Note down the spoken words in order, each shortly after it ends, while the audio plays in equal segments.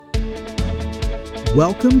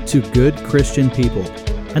Welcome to Good Christian People,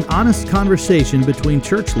 an honest conversation between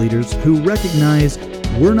church leaders who recognize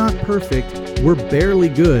we're not perfect, we're barely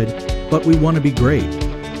good, but we want to be great.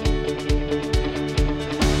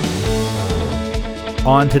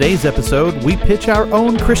 On today's episode, we pitch our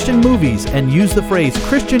own Christian movies and use the phrase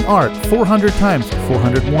Christian art 400 times,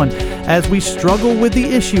 401, as we struggle with the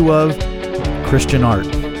issue of Christian art.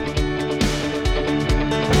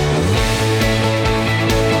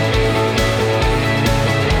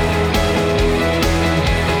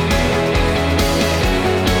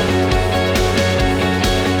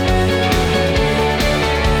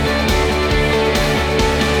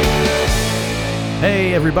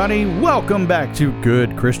 Hey everybody, welcome back to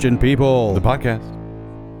Good Christian People, The podcast.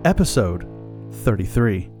 episode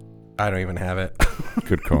 33. I don't even have it.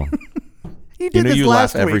 Good call. You did this you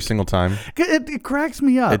last laugh every week. single time. It cracks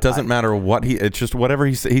me up. It doesn't matter what it's just whatever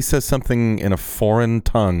he says something in a foreign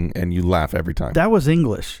tongue and you laugh every time. That was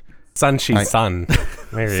English. Sun, sun.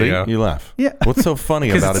 There See? you go. You laugh. Yeah. What's so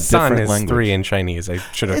funny about a sun different is language? 3 in Chinese. I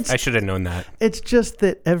should have known that. It's just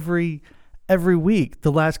that every week,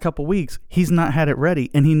 the last couple weeks, he's not had it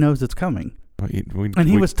ready and he knows it's coming. And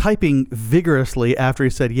he was typing vigorously after he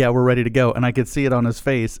said, yeah, we're ready to go. And I could see it on his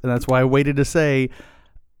face. And that's why I waited to say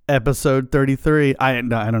episode 33. I don't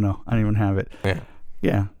know. I don't even have it.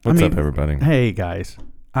 Yeah. What's up, everybody? Hey, guys.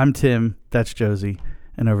 I'm Tim. That's Josie.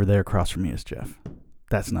 And over there across from me is Jeff.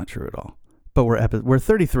 That's not true at all. But we're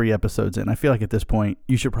 33 episodes in. I feel like at this point,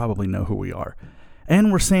 you should probably know who we are.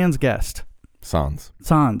 And we're Sans guest. Sans.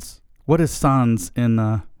 What is sans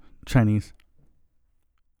in Chinese?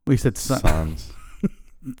 We said sans.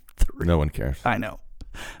 No one cares. I know,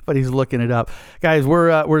 but he's looking it up. Guys,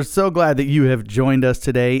 we're so glad that you have joined us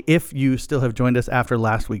today. If you still have joined us after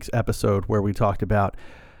last week's episode where we talked about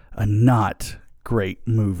a not great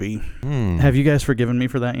movie. Have you guys forgiven me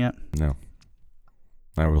for that yet? No.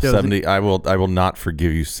 I will not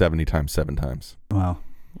forgive you 70 times 7 times. Well,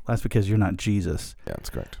 that's because you're not Jesus. Yeah, that's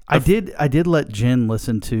correct. I did let Jen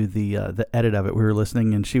listen to the edit of it. We were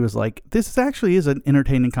listening, and she was like, "This actually is an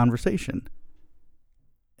entertaining conversation."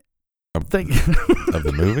 Of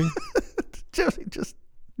the movie? Josie, just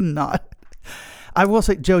not. I will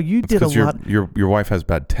say, Joe, you did a lot. Your wife has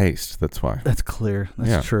bad taste. That's why. That's clear.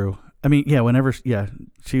 That's true. I mean, yeah. Whenever,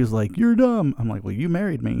 she was like, "You're dumb." I'm like, "Well, you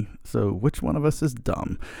married me, so which one of us is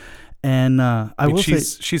dumb?" And I will say,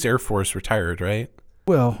 she's Air Force retired, right?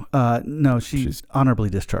 Well, no, she's honorably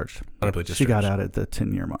discharged. Honorably discharged. She got out at the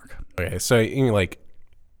 10-year mark. Okay, so like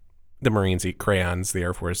the Marines eat crayons, the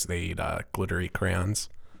Air Force they eat glittery crayons.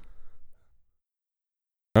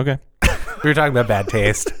 Okay. We were talking about bad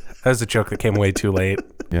taste. That was a joke that came way too late.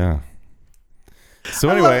 Yeah. So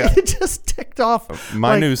anyway, it just ticked off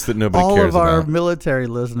my news that nobody all cares of our about. military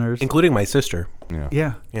listeners, including my sister.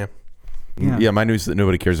 Yeah. My news that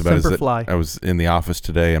nobody cares about is that Semperfly. I was in the office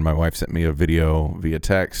today and my wife sent me a video via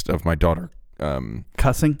text of my daughter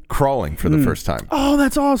cussing, crawling for the first time. Oh,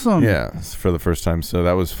 that's awesome. Yeah, for the first time. So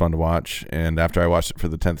that was fun to watch. And after I watched it for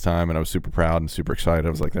the 10th time and I was super proud and super excited, I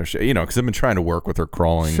was like, because I've been trying to work with her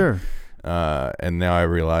crawling. Sure. And now I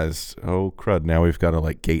realized, oh crud, now we've got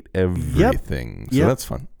to gate everything. So that's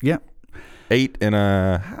fun. Yep.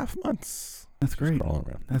 8.5 months. That's great. Crawling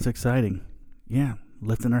around. That's exciting. Yeah.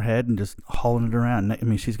 Lifting her head and just hauling it around. I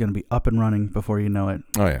mean, she's going to be up and running before you know it.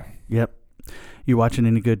 Oh, yeah. Yep. You watching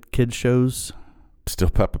any good kids shows? Still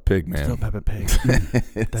Peppa Pig, man. Still Peppa Pig.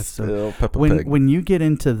 That's still Peppa Pig. When you get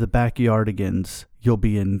into the Backyardigans, you'll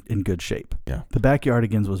be in good shape. Yeah. The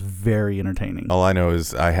Backyardigans was very entertaining. All I know is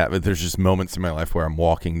there's just moments in my life where I'm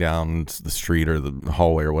walking down the street or the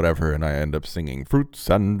hallway or whatever, and I end up singing, "Fruits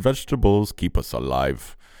and vegetables keep us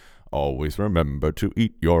alive. Always remember to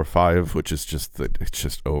eat your 5," which is it's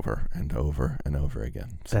just over and over and over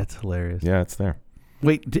again. So, that's hilarious. Yeah, it's there.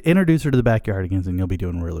 Wait, introduce her to the Backyardigans and you'll be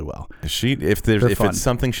doing really well. If it's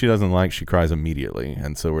something she doesn't like, she cries immediately.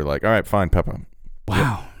 And so we're like, all right, fine, Peppa.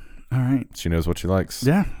 Wow. Yep. All right. She knows what she likes.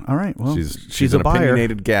 Yeah. All right. Well, she's a an buyer.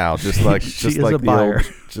 opinionated gal, just like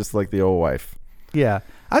the old wife. Yeah.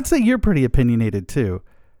 I'd say you're pretty opinionated too.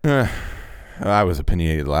 I was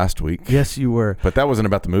opinionated last week. Yes, you were. But that wasn't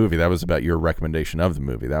about the movie. That was about your recommendation of the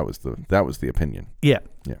movie. That was the opinion. Yeah.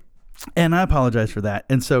 Yeah. And I apologize for that.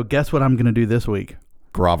 And so guess what I'm going to do this week?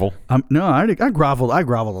 Grovel? No, I groveled. I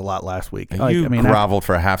groveled a lot last week. Groveled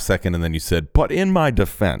for a half second and then you said, "But in my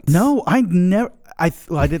defense." No, I never.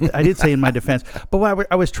 I did say in my defense, but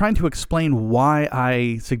I was trying to explain why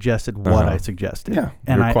I suggested what I suggested. Yeah,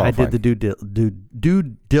 and I did the due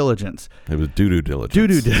diligence. It was doo-doo diligence.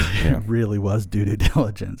 Doo-doo diligence. It really was doo-doo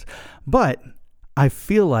diligence. But I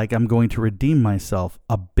feel like I'm going to redeem myself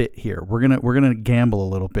a bit here. We're gonna gamble a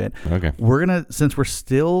little bit. Okay. Since we're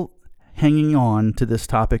still hanging on to this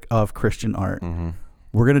topic of Christian art,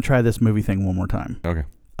 we're gonna try this movie thing one more time. Okay.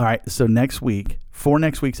 All right. So next week, for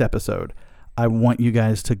next week's episode, I want you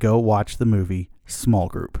guys to go watch the movie Small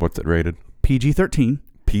Group. What's it rated? PG-13.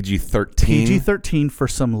 PG-13. PG-13 for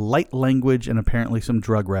some light language and apparently some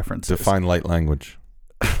drug references. Define light language.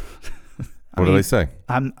 What do they say?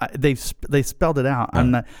 They spelled it out.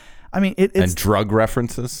 I'm not. I mean, it's and drug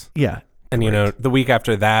references. Yeah. And the week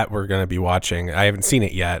after that, we're going to be watching. I haven't seen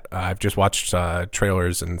it yet. I've just watched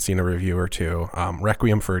trailers and seen a review or two.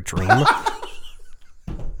 Requiem for a Dream.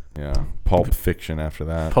 Yeah. Pulp Fiction after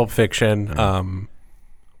that. Pulp Fiction. Yeah.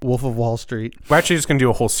 Wolf of Wall Street. We're actually just going to do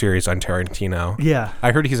a whole series on Tarantino. Yeah.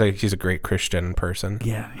 I heard he's a great Christian person.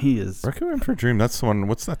 Yeah, he is. Requiem for a Dream. That's the one.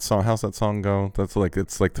 What's that song? How's that song go? It's like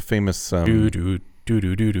the famous. Do do do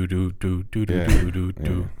do do do do do do do do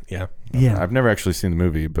do. Yeah. Yeah. I've never actually seen the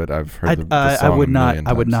movie, but I've heard the song I would not. times.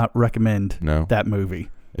 I would not recommend that movie.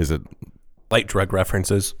 Is it light drug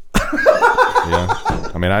references? Yeah.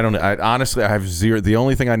 I mean, I honestly, I have zero. The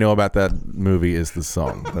only thing I know about that movie is the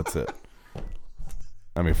song. That's it.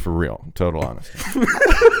 I mean, for real, total honesty.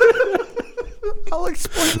 I'll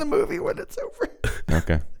explain the movie when it's over.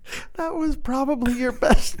 Okay. That was probably your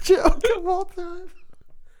best joke of all time.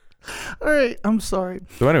 All right, I'm sorry.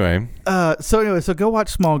 So anyway. So go watch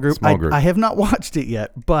Small Group. I have not watched it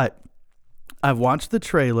yet, but I've watched the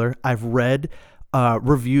trailer. I've read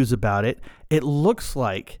reviews about it. It looks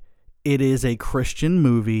like it is a Christian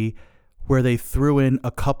movie where they threw in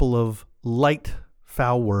a couple of light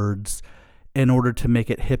foul words in order to make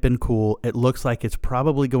it hip and cool. It looks like it's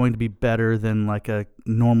probably going to be better than like a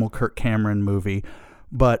normal Kirk Cameron movie,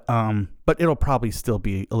 but it'll probably still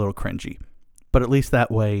be a little cringy. But at least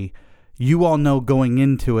that way, you all know going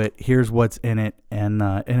into it, here's what's in it. And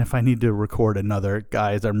if I need to record another,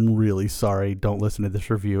 guys, I'm really sorry. Don't listen to this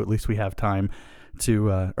review. At least we have time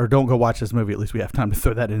to, or don't go watch this movie. At least we have time to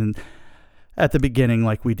throw that in at the beginning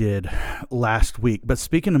like we did last week. But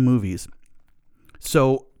speaking of movies,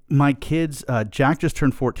 so my kids, Jack just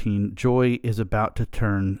turned 14. Joy is about to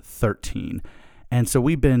turn 13. And so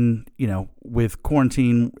we've been, with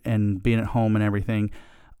quarantine and being at home and everything,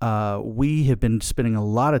 we have been spending a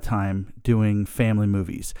lot of time doing family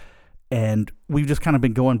movies. And we've just kind of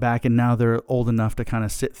been going back, and now they're old enough to kind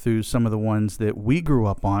of sit through some of the ones that we grew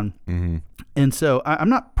up on. Mm-hmm. And so I'm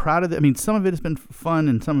not proud of it. I mean, some of it has been fun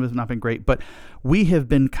and some of it has not been great, but we have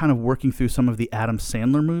been kind of working through some of the Adam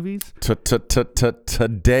Sandler movies.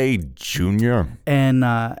 Today, Junior. And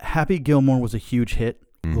Happy Gilmore was a huge hit.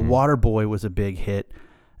 Mm-hmm. The Waterboy was a big hit.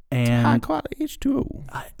 And High quality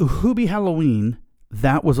H2O. Hubie Halloween.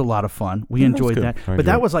 That was a lot of fun. We enjoyed that. But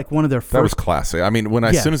that was like one of their first. That was classic. I mean,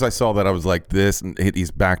 as soon as I saw that, I was like,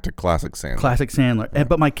 he's back to classic Sandler. Classic Sandler. Yeah.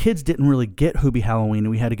 But my kids didn't really get Hubie Halloween. And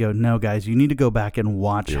we had to go, no, guys, you need to go back and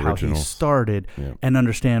watch how he started and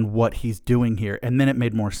understand what he's doing here. And then it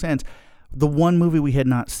made more sense. The one movie we had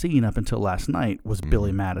not seen up until last night was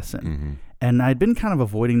Billy Madison. Mm-hmm. And I'd been kind of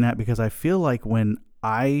avoiding that because I feel like when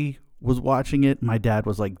I was watching it, my dad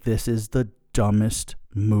was like, this is the dumbest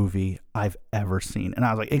movie I've ever seen. And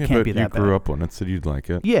I was like, it can't be that bad. You grew up on it, so you'd like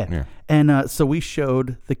it. Yeah. And so we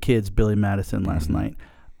showed the kids Billy Madison last night.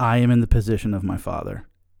 I am in the position of my father.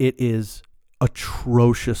 It is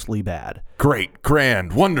atrociously bad. Great,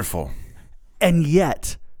 grand, wonderful. And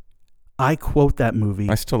yet, I quote that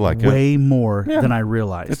movie I still like way more than I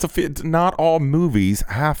realized. Not all movies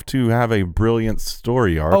have to have a brilliant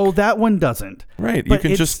story arc. Oh, that one doesn't. Right. You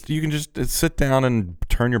can just sit down and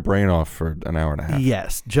turn your brain off for an hour and a half.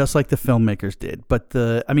 Yes, just like the filmmakers did. But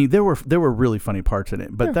there were really funny parts in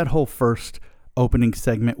it. But that whole first opening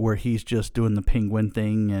segment where he's just doing the penguin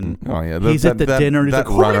thing and he's at the dinner and he's like,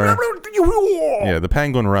 runner. Yeah, the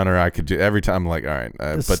penguin runner I could do every time. I'm like, all right,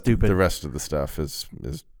 but stupid. The rest of the stuff is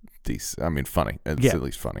decent. I mean, funny. It's at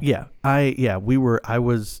least funny. Yeah. I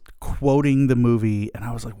was quoting the movie and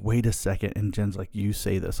I was like, wait a second. And Jen's like, you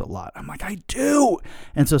say this a lot. I'm like, I do.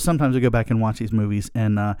 And so sometimes I go back and watch these movies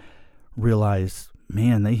and realize,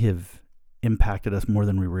 man, they have impacted us more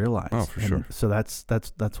than we realize. Oh, for sure. So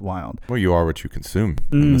that's wild. Well, you are what you consume.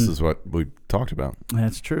 And this is what we talked about.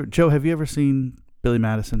 That's true. Joe, have you ever seen Billy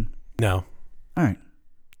Madison? No. All right.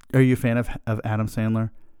 Are you a fan of Adam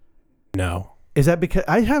Sandler? No. Is that because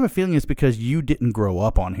I have a feeling it's because you didn't grow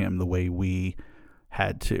up on him the way we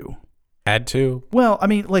had to? Had to? Well, I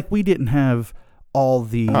mean, like we didn't have all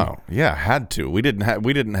the. Oh yeah, had to. We didn't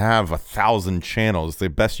have 1,000 channels. The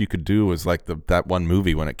best you could do was like that one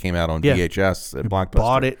movie when it came out on VHS at Blockbuster.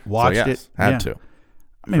 Bought it, watched it. Had to.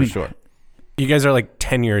 I mean, for sure. You guys are like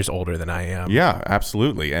 10 years older than I am. Yeah,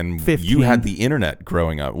 absolutely. And 15. you had the internet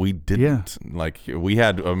growing up. We didn't. Like we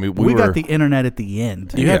had. I mean, we got the internet at the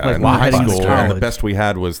end. You had like in high Wi-Fi. school. And the best we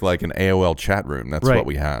had was like an AOL chat room. That's what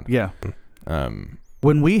we had. Yeah.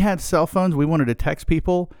 When we had cell phones, we wanted to text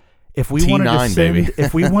people. If we T9, wanted to send, baby.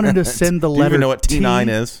 if we wanted to send the Do you letter, even know what T9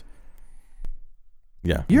 is?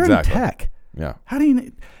 Yeah, You're exactly. in tech. Yeah. How do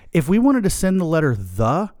you? If we wanted to send the letter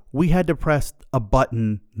 "the," we had to press a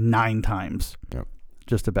button 9 times. Yep.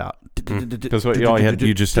 Just about. Because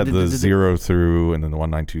you just had the 0 through, and then the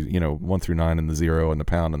 192, 1 through 9, and the 0, and the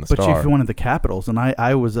pound, and the star. But if you wanted the capitals, and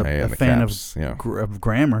I was a fan caps, of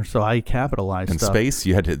grammar, so I capitalized. And stuff. space,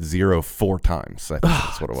 you had to hit 0 4 times. I think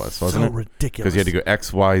that's what it was, wasn't it? So ridiculous. Because you had to go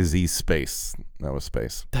X, Y, Z space. That was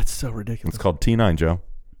space. That's so ridiculous. It's called T9, Joe.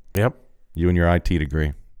 Yep. You and your IT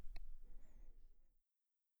degree.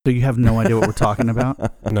 So you have no idea what we're talking about?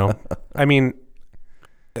 No. I mean,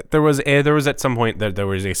 there was at some point that there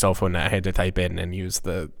was a cell phone that I had to type in and use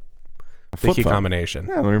the key combination.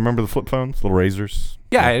 Yeah, remember the flip phones, little razors?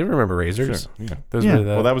 Yeah, I remember razors. Sure. Yeah. Those were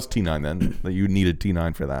Well, that was T9 then. That you needed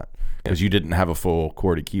T9 for that because you didn't have a full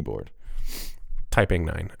QWERTY keyboard. Typing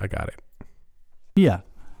 9. I got it. Yeah.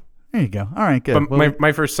 There you go. All right, good. But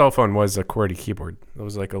my first cell phone was a QWERTY keyboard. It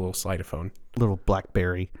was like a little slidophone. Little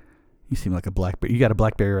BlackBerry. You seem like a BlackBerry. You got a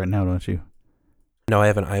BlackBerry right now, don't you? No, I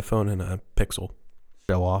have an iPhone and a Pixel.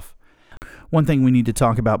 Show off. One thing we need to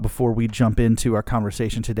talk about before we jump into our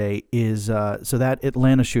conversation today is so that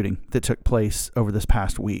Atlanta shooting that took place over this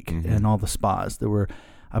past week and all the spas. There were,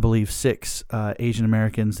 I believe, 6 Asian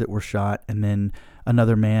Americans that were shot, and then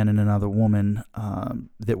another man and another woman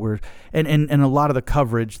that were, and a lot of the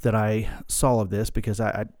coverage that I saw of this, because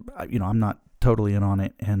I'm not totally in on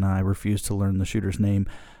it, and I refuse to learn the shooter's name.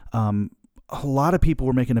 A lot of people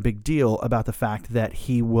were making a big deal about the fact that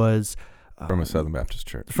he was from a Southern Baptist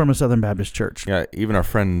church. From a Southern Baptist church. Yeah, even our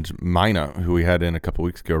friend Mina, who we had in a couple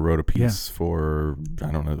weeks ago, wrote a piece for,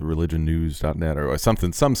 I don't know, religionnews.net or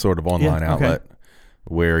something, some sort of online outlet,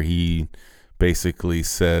 where he basically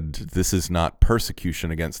said, this is not persecution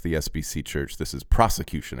against the SBC church, this is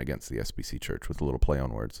prosecution against the SBC church, with a little play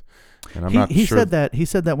on words. And I'm not sure. He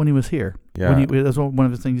said that when he was here. Yeah. That's one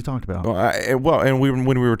of the things he talked about. When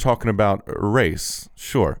we were talking about race,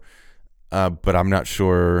 sure. But I'm not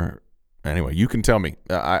sure. Anyway, you can tell me.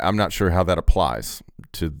 I'm not sure how that applies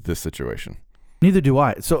to this situation. Neither do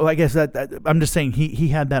I. So I guess that I'm just saying he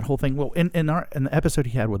had that whole thing. Well, in the episode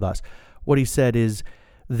he had with us, what he said is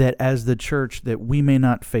that as the church, that we may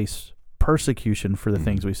not face persecution for the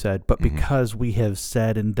things we said, but because we have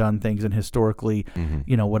said and done things, and historically,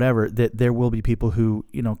 whatever, that there will be people who,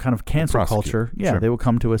 kind of cancel culture. Yeah, they will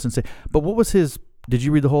come to us and say. But what was his? Did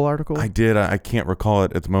you read the whole article? I did. I can't recall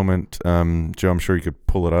it at the moment. Joe, I'm sure you could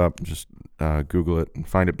pull it up, just Google it and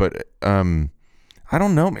find it. But I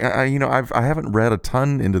don't know. I haven't read a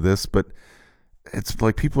ton into this, but it's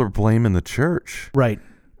like people are blaming the church, right,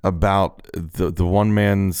 about the one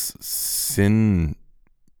man's sin.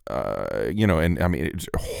 And I mean, it's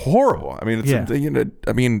horrible. I mean,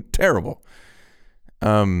 it's terrible.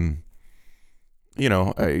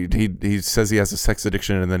 He says he has a sex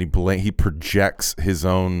addiction, and then he projects his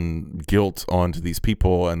own guilt onto these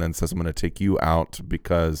people, and then says, "I'm going to take you out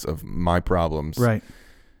because of my problems." Right.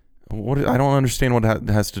 I don't understand what that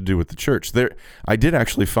has to do with the church. I did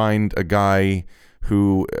actually find a guy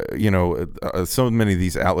who, so many of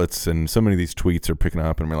these outlets and so many of these tweets are picking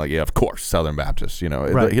up, and we're like, yeah, of course, Southern Baptist.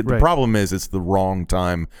 The problem is it's the wrong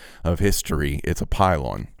time of history. It's a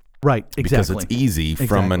pile-on. Right, exactly. Because it's easy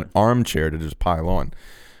from an armchair to just pile on.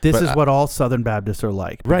 This is what all Southern Baptists are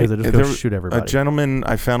like. Right. They just go shoot everybody. A gentleman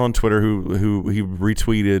I found on Twitter who he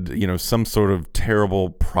retweeted, some sort of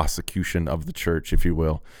terrible prosecution of the church, if you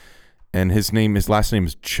will. And his last name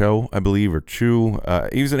is Cho, I believe, or Chu.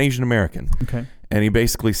 He was an Asian American. Okay. And he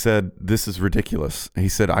basically said, this is ridiculous. He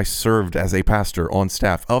said, I served as a pastor on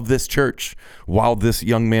staff of this church while this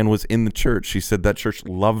young man was in the church. He said that church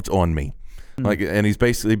loved on me. And he's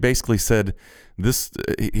basically said this.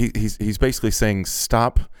 He's basically saying,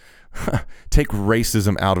 stop, take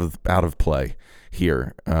racism out of play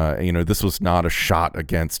here. This was not a shot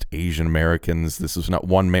against Asian Americans. This was not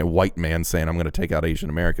one white man saying, I'm going to take out Asian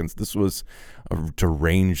Americans. This was a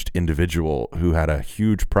deranged individual who had a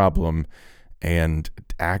huge problem and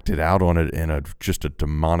acted out on it in just a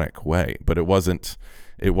demonic way. But it wasn't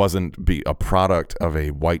a product of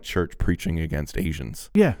a white church preaching against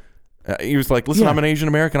Asians. Yeah. He was like, listen, I'm an Asian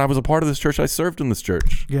American. I was a part of this church. I served in this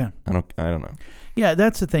church. Yeah. I don't know. Yeah,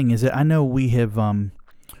 that's the thing, is that I know we have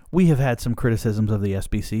had some criticisms of the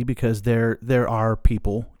SBC because there are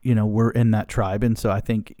people, we're in that tribe. And so I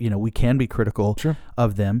think, we can be critical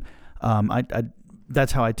of them.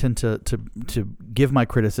 That's how I tend to give my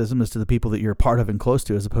criticism, is to the people that you're a part of and close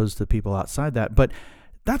to, as opposed to people outside that. But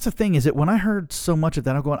that's the thing, is that when I heard so much of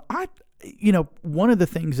that, I'm going, one of the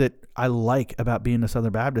things that I like about being a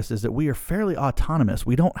Southern Baptist is that we are fairly autonomous.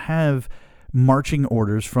 We don't have marching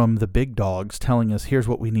orders from the big dogs telling us, here's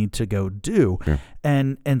what we need to go do. Yeah.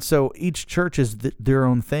 And so each church is their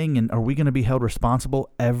own thing. And are we going to be held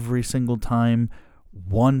responsible every single time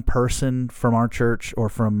one person from our church or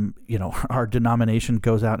from, our denomination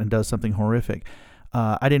goes out and does something horrific?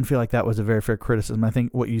 I didn't feel like that was a very fair criticism. I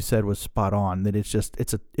think what you said was spot on, that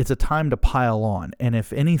it's a time to pile on. And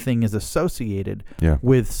if anything is associated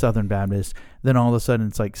with Southern Baptist, then all of a sudden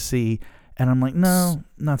it's like, see, and I'm like, no,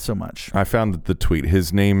 not so much. I found the tweet,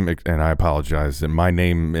 his name, and I apologize, and my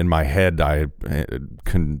name in my head, I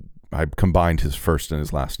combined his first and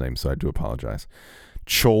his last name, so I do apologize.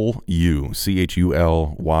 Chul Yu,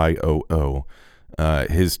 Chulyoo.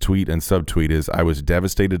 His tweet and subtweet is, I was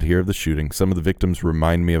devastated to hear of the shooting. Some of the victims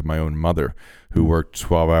remind me of my own mother, who worked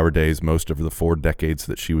 12-hour days most of the 4 decades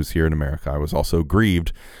that she was here in America. I was also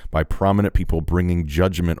grieved by prominent people bringing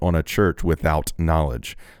judgment on a church without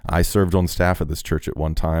knowledge. I served on staff at this church at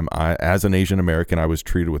one time. As an Asian American, I was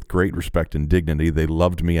treated with great respect and dignity. They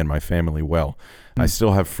loved me and my family well. I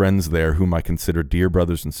still have friends there whom I consider dear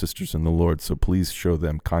brothers and sisters in the Lord, so please show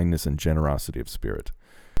them kindness and generosity of spirit.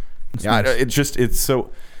 It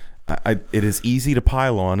is easy to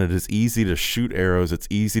pile on. It is easy to shoot arrows. It's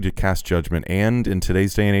easy to cast judgment. And in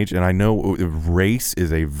today's day and age, and I know race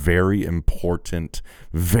is a very important.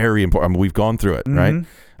 I mean, we've gone through it, right?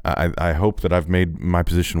 I hope that I've made my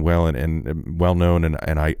position well and well known,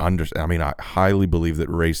 and I understand. I mean, I highly believe that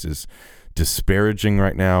race is disparaging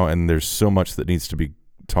right now, and there's so much that needs to be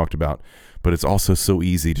talked about. But it's also so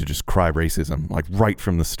easy to just cry racism, like right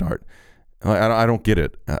from the start. I don't get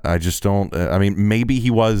it. I just don't. I mean, maybe he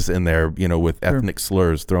was in there, with ethnic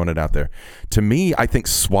slurs, throwing it out there. To me, I think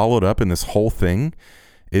swallowed up in this whole thing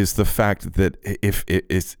is the fact that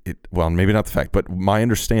well, maybe not the fact, but my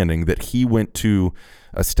understanding that he went to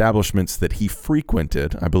establishments that he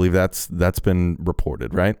frequented. I believe that's been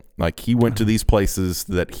reported, right? Like he went to these places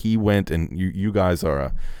that he went, and you guys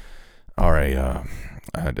are a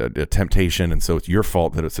temptation, and so it's your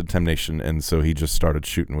fault that it's a temptation, and so he just started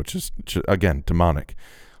shooting, which is again demonic.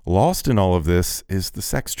 Lost in all of this is the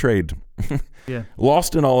sex trade.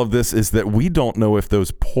 Lost in all of this is that we don't know if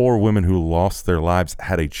those poor women who lost their lives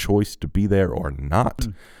had a choice to be there or not.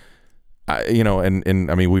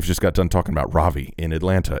 And I mean, we've just got done talking about Ravi in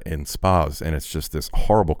Atlanta in spas, and it's just this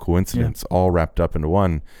horrible coincidence all wrapped up into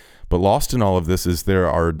one. But lost in all of this is there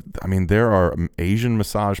are Asian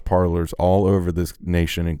massage parlors all over this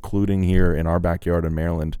nation, including here in our backyard in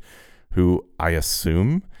Maryland, who I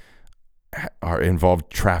assume are involved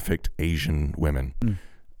trafficked Asian women.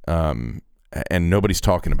 And nobody's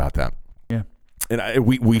talking about that. Yeah. And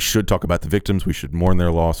we should talk about the victims. We should mourn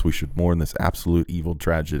their loss. We should mourn this absolute evil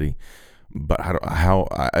tragedy. But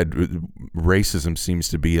racism seems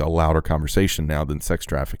to be a louder conversation now than sex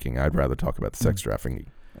trafficking. I'd rather talk about the sex trafficking.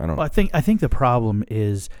 I don't know. Well, I think the problem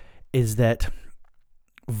is that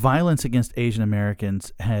violence against Asian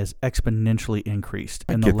Americans has exponentially increased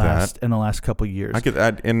in the last couple of years. I get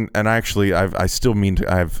that, and actually, I still mean to.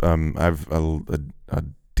 I've a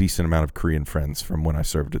decent amount of Korean friends from when I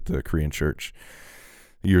served at the Korean church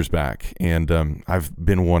years back, and I've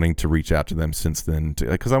been wanting to reach out to them since then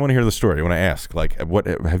because I want to hear the story. When I ask, like, what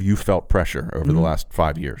have you felt pressure over the last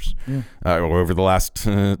 5 years, or over the last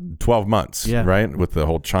 12 months, right? With the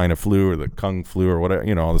whole China flu or the Kung flu or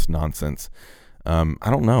whatever, all this nonsense. I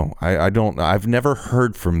don't know. I've never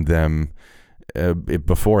heard from them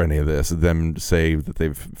before any of this, them say that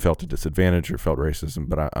they've felt a disadvantage or felt racism,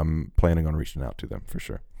 but I'm planning on reaching out to them for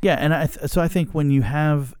sure. Yeah, and so I think when you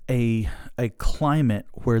have a climate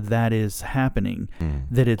where that is happening,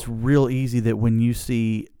 that it's real easy that when you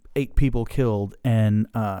see 8 people killed and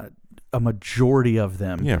a majority of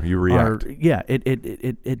them, you react.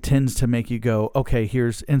 It tends to make you go, okay,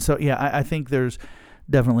 and so I think there's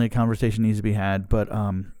definitely a conversation needs to be had, but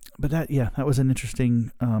that was an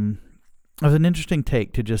interesting. It was an interesting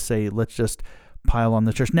take to just say, let's just pile on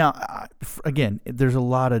the church. Now, again, there's a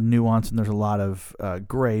lot of nuance and there's a lot of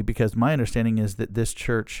gray, because my understanding is that this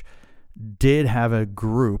church did have a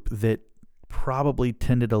group that probably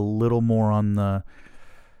tended a little more on the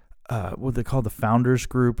what they call the founders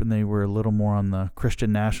group, and they were a little more on the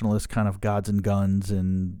Christian nationalist kind of gods and guns,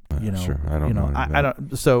 and sure. I don't know. I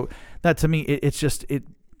don't. So that to me, it's just it.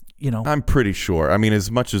 I'm pretty sure. I mean,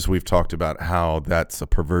 as much as we've talked about how that's a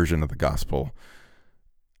perversion of the gospel,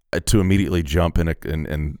 to immediately jump in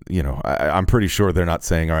and you know, I'm pretty sure they're not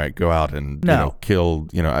saying, all right, go out and you know, kill,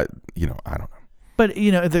 you know, I don't know. But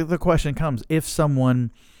you know, the question comes, if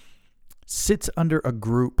someone sits under a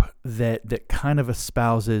group that kind of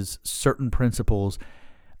espouses certain principles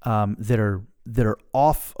that are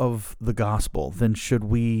off of the gospel, then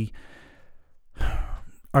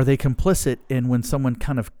are they complicit in when someone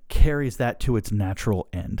kind of carries that to its natural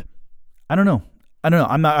end? I don't know. I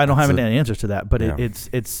don't have any answers to that, but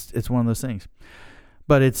it's one of those things.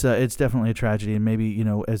 But it's definitely a tragedy, and maybe, you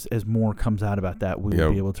know, as more comes out about that,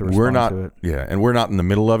 we'll be able to respond to it. Yeah, and we're not in the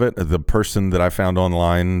middle of it. The person that I found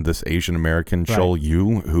online, this Asian American, Chol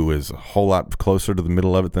Yu, who is a whole lot closer to the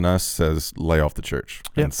middle of it than us, says lay off the church.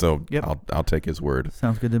 Yep. And so I'll take his word.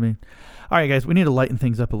 Sounds good to me. All right, guys, we need to lighten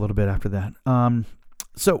things up a little bit after that.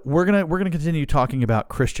 So we're gonna continue talking about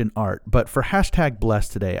Christian art, but for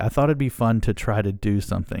 #blessed today, I thought it'd be fun to try to do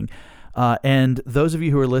something. And those of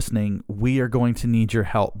you who are listening, we are going to need your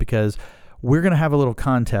help, because we're going to have a little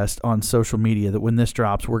contest on social media that when this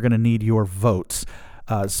drops, we're going to need your votes.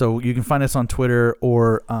 So you can find us on Twitter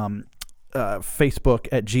or Facebook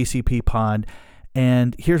at GCP Pod.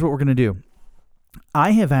 And here's what we're going to do.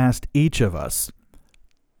 I have asked each of us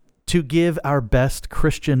to give our best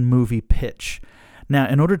Christian movie pitch. Now,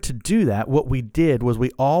 in order to do that, what we did was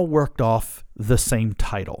we all worked off the same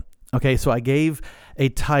title. Okay, so I gave a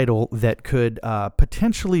title that could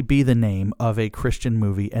potentially be the name of a Christian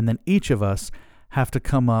movie, and then each of us have to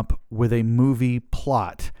come up with a movie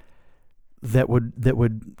plot that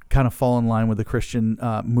would kind of fall in line with the Christian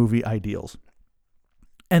movie ideals.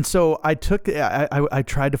 And so I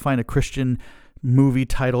tried to find a Christian movie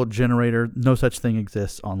title generator. No such thing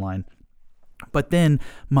exists online. But then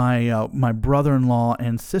my brother-in-law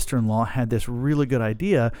and sister-in-law had this really good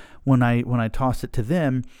idea when I tossed it to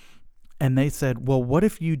them, and they said, "Well, what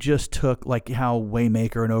if you just took like how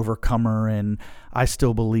Waymaker and Overcomer and I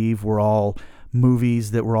Still Believe were all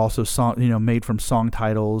movies that were also made from song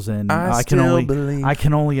titles, and I can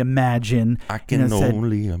only imagine.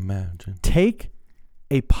 Take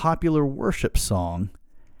a popular worship song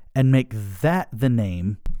and make that the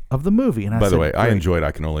name of the movie." And by the way, I enjoyed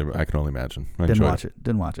I Can Only Imagine.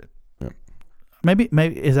 Didn't watch it. Yeah. Maybe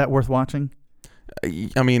is that worth watching?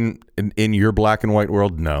 I mean, in your black and white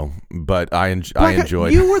world, no. But I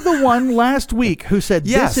enjoyed. You were the one last week who said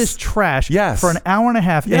this is trash for an hour and a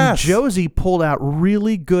half, and Josie pulled out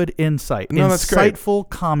really good insight, insightful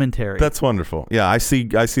commentary. That's wonderful. Yeah, I see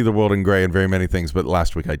the world in gray in very many things, but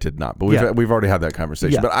last week I did not. But we've already had that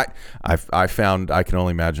conversation. Yeah. But I found I Can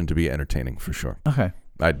Only Imagine to be entertaining for sure. Okay.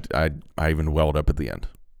 I even welled up at the end.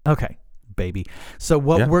 Okay, baby. So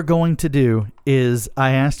what we're going to do is,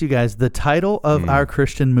 I asked you guys, the title of our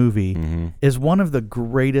Christian movie is one of the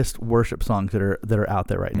greatest worship songs that are out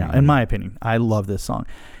there right now. In my opinion, I love this song.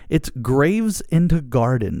 It's Graves into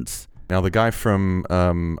Gardens. Now the guy from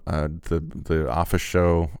the Office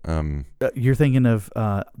show. You're thinking of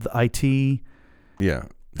the IT. Yeah.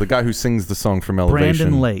 The guy who sings the song from Elevation.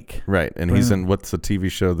 Brandon Lake. Right. And he's in, what's the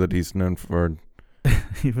TV show that he's known for?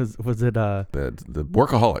 He was it the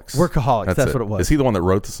Workaholics. Workaholics, that's what it was. Is he the one that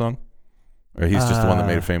wrote the song? Or he's just the one that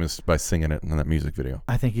made it famous by singing it in that music video?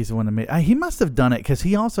 I think he's the one that made he must have done it, because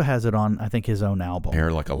he also has it on, I think, his own album.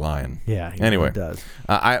 Hair Like a Lion. Yeah, he anyway, really does.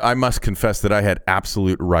 I must confess that I had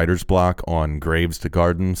absolute writer's block on Graves to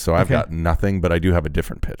Gardens, so I've got nothing, but I do have a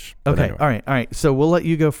different pitch. Okay, anyway. All right. So we'll let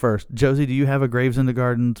you go first. Josie, do you have a Graves into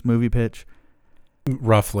Gardens movie pitch?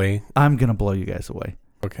 Roughly. I'm going to blow you guys away.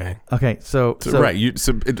 Okay. So right. You're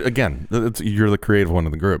the creative one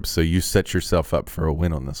of the group, so you set yourself up for a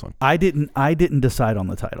win on this one. I didn't decide on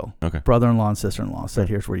the title. Okay. Brother-in-law and sister-in-law said,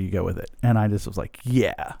 "Here's where you go with it," and I just was like,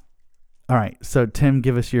 "Yeah." All right. So Tim,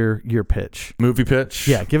 give us your pitch. Movie pitch.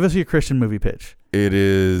 Yeah. Give us your Christian movie pitch. It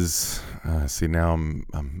is. See, now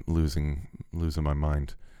I'm losing my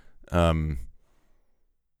mind.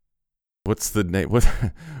 What's the name?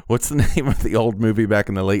 What's the name of the old movie back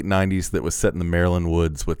in the late 90s that was set in the Maryland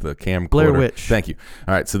woods with the camcorder? Blair Witch. Thank you.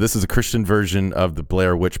 All right, so this is a Christian version of the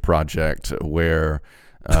Blair Witch Project, where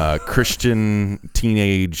Christian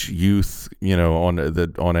teenage youth, on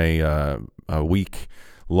a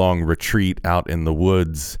week-long retreat out in the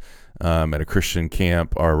woods at a Christian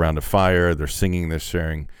camp, are around a fire. They're singing. They're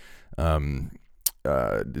sharing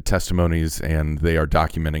testimonies, and they are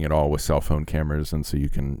documenting it all with cell phone cameras, and so you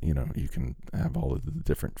can have all of the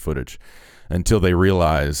different footage until they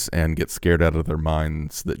realize and get scared out of their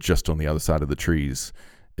minds that just on the other side of the trees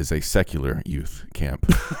is a secular youth camp.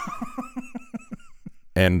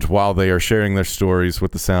 And while they are sharing their stories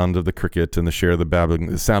with the sound of the cricket and the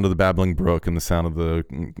sound of the babbling brook and the sound of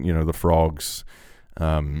the frogs,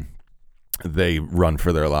 they run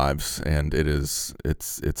for their lives, and it's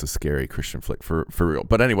a scary Christian flick for real.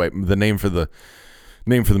 But anyway, the name for the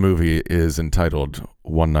movie is entitled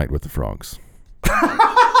One Night with the Frogs.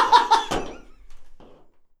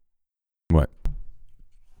 What?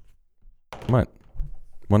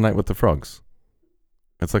 One Night with the Frogs.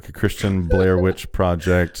 It's like a Christian Blair Witch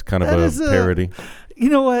Project kind of a parody. You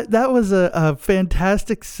know what? That was a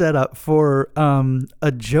fantastic setup for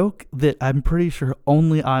a joke that I'm pretty sure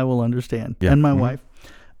only I will understand, and my wife.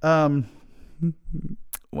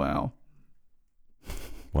 Wow.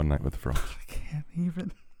 One Night with the Frogs. I can't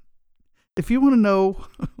even. If you want to know,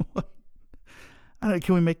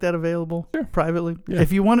 can we make that available privately? Yeah.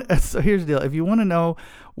 If you want, so here's the deal. If you want to know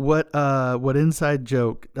what inside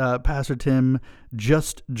joke Pastor Tim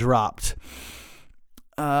just dropped.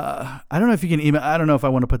 I don't know if you can email. I don't know if I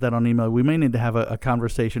want to put that on email. We may need to have a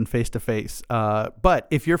conversation face to face. But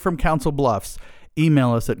if you're from Council Bluffs,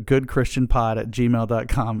 email us at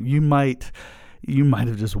goodchristianpod@gmail.com. You might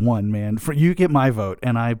have just won, man. You get my vote,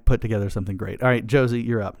 and I put together something great. All right, Josie,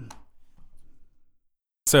 you're up.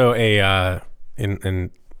 So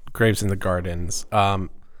in Graves in the Gardens, I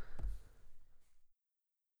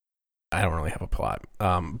don't really have a plot.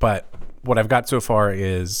 But what I've got so far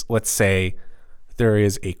is, let's say there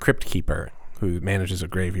is a crypt keeper who manages a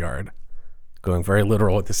graveyard, going very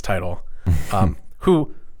literal with this title,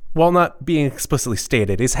 who, while not being explicitly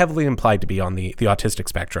stated, is heavily implied to be on the autistic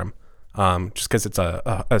spectrum, just because it's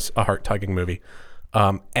a heart-tugging movie.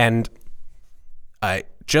 And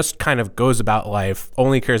just kind of goes about life,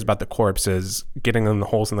 only cares about the corpses, getting in the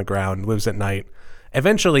holes in the ground, lives at night.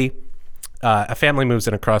 Eventually, a family moves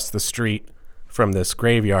in across the street from this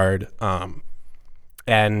graveyard,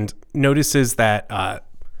 and notices that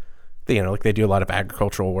they do a lot of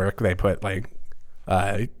agricultural work. They put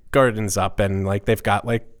gardens up, and they've got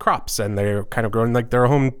crops, and they're kind of growing their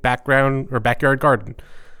home background or backyard garden.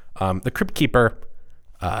 The crypt keeper,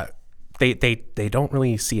 they don't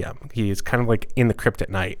really see him. He's kind of in the crypt at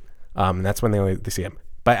night. And that's when they see him.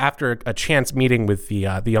 But after a chance meeting with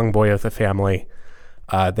the young boy of the family,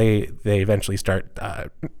 they eventually start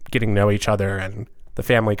getting to know each other, and the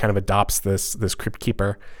family kind of adopts this crypt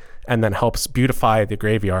keeper, and then helps beautify the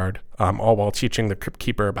graveyard, all while teaching the crypt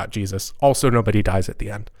keeper about Jesus. Also, nobody dies at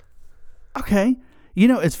the end. Okay,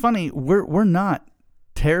 it's funny. We're not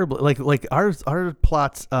terribly like our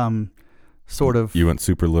plots. Sort of. You went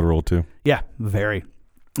super literal too? Yeah, very.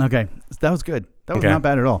 Okay, that was good. That was not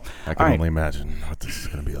bad at all. I can only imagine what this is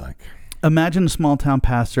going to be like. Imagine a small town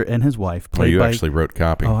pastor and his wife. You actually wrote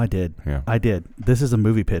copy. Oh, I did. Yeah, I did. This is a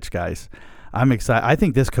movie pitch, guys. I'm excited. I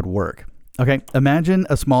think this could work. Okay, imagine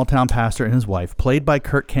a small town pastor and his wife, played by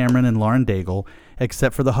Kirk Cameron and Lauren Daigle,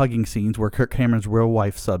 except for the hugging scenes where Kirk Cameron's real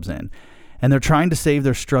wife subs in. And they're trying to save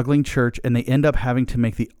their struggling church, and they end up having to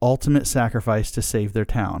make the ultimate sacrifice to save their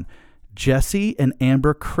town. Jesse and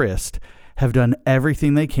Amber Christ have done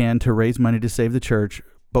everything they can to raise money to save the church,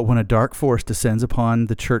 but when a dark force descends upon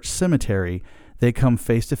the church cemetery, they come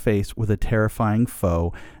face to face with a terrifying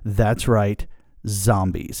foe. That's right,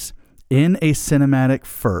 zombies. In a cinematic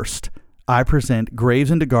first, I present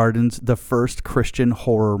Graves into Gardens, the first Christian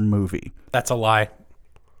horror movie. That's a lie.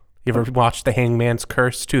 You ever watched The Hangman's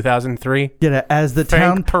Curse 2003? Yeah, as the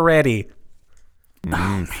Frank Peretti.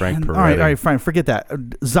 Frank Peretti. All right, fine. Forget that.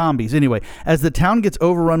 Zombies. Anyway, as the town gets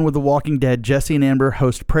overrun with the Walking Dead, Jesse and Amber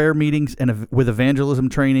host prayer meetings and with evangelism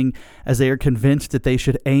training, as they are convinced that they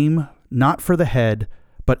should aim not for the head,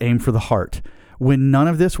 but aim for the heart. When none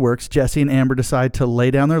of this works, Jesse and Amber decide to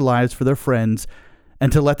lay down their lives for their friends.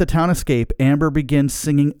 And to let the town escape, Amber begins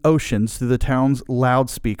singing Oceans through the town's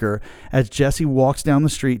loudspeaker as Jesse walks down the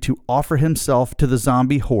street to offer himself to the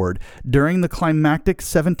zombie horde. During the climactic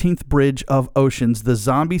 17th bridge of Oceans, the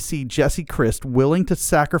zombies see Jesse Christ willing to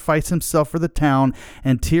sacrifice himself for the town,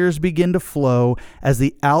 and tears begin to flow as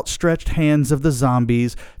the outstretched hands of the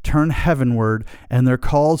zombies turn heavenward, and their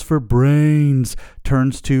calls for brains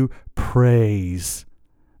turns to praise.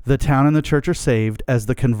 The town and the church are saved as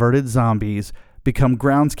the converted zombies become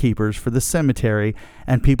groundskeepers for the cemetery,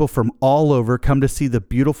 and people from all over come to see the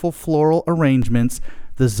beautiful floral arrangements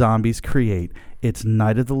the zombies create. It's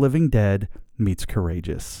Night of the Living Dead meets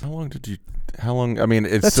Courageous. How long? I mean,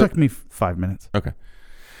 that took me 5 minutes. Okay.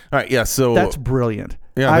 All right. Yeah. So that's brilliant.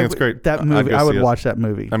 Yeah, I think it's great. That movie, I would watch that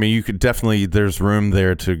movie. I mean, you could definitely, there's room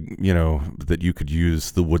there to, that you could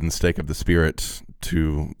use the wooden stake of the spirit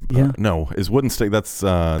to, no, is wooden stake, that's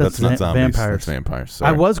not zombies. Vampires. That's vampires. Sorry.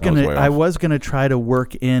 I was gonna try to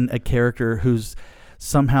work in a character who's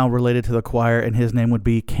somehow related to the choir, and his name would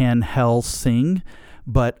be Can Hell Sing,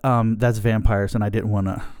 but that's vampires, and I didn't want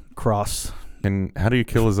to cross. And how do you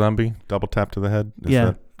kill a zombie? Double tap to the head?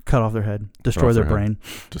 Cut off their head. Destroy their brain.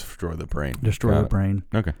 Destroy the brain. Destroy their brain.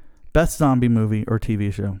 Okay. Best zombie movie or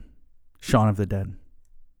TV show? Shaun of the Dead.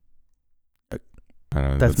 I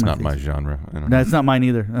know, that's not my genre. That's not mine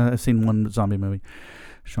either. I've seen one zombie movie.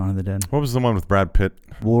 Shaun of the Dead. What was the one with Brad Pitt?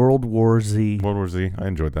 World War Z. World War Z. I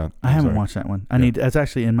enjoyed that. I haven't watched that one. That's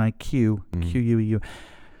actually in my queue. Q-U-E-U.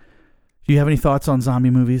 Do you have any thoughts on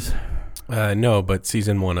zombie movies? No, but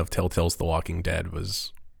season 1 of Telltale's The Walking Dead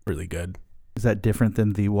was really good. Is that different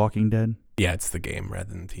than The Walking Dead? Yeah, it's the game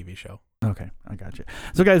rather than the TV show. Okay, I got you.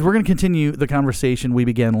 So, guys, we're going to continue the conversation we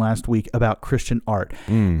began last week about Christian art.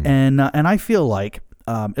 And I feel like,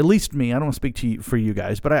 at least me, I don't want to speak to you for you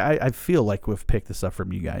guys, but I feel like we've picked this up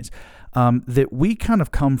from you guys, that we kind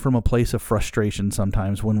of come from a place of frustration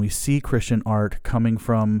sometimes when we see Christian art coming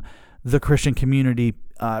from the Christian community,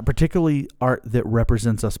 particularly art that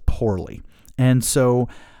represents us poorly. And so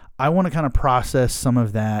I want to kind of process some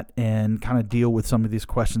of that and kind of deal with some of these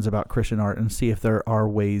questions about Christian art and see if there are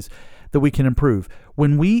ways that we can improve.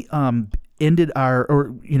 When we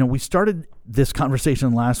we started this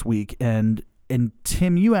conversation last week, and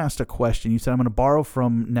Tim, you asked a question. You said, I'm going to borrow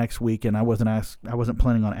from next week, and I wasn't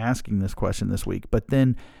planning on asking this question this week. But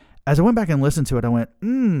then as I went back and listened to it, I went,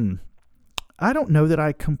 I don't know that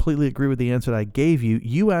I completely agree with the answer that I gave you.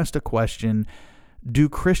 You asked a question, do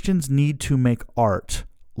Christians need to make art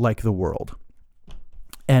like the world?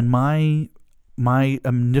 And my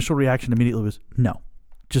initial reaction immediately was no.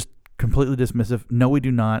 Just completely dismissive. No, we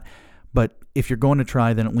do not. But if you're going to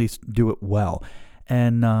try, then at least do it well.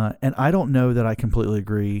 And I don't know that I completely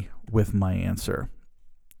agree with my answer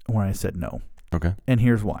when I said no. Okay. And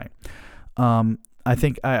here's why. I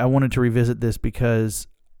think I wanted to revisit this because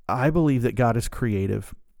I believe that God is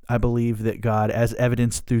creative. I believe that God, as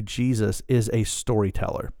evidenced through Jesus, is a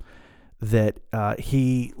storyteller. That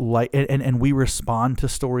and we respond to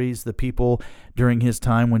stories. The people during his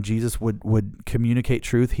time when Jesus would communicate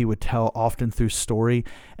truth, he would tell often through story,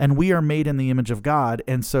 and we are made in the image of God.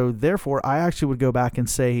 And so therefore I actually would go back and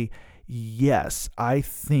say, yes, I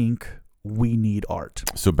think we need art.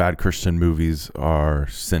 So bad Christian movies are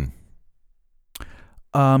sin.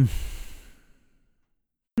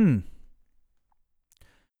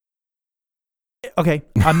 Okay,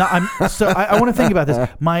 I want to think about this.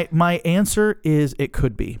 My answer is it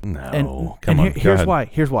could be. No, here's why.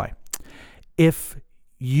 Here's why. If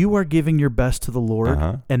you are giving your best to the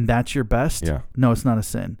Lord and that's your best, no, it's not a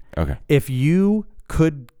sin. Okay. If you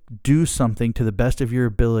could do something to the best of your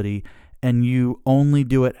ability and you only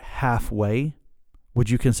do it halfway, would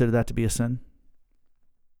you consider that to be a sin?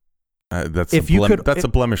 That's a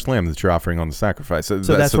blemished lamb that you're offering on the sacrifice. So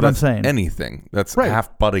that's what I'm saying. Anything that's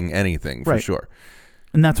half-butting anything for sure.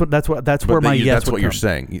 And that's where my yes. That's what you're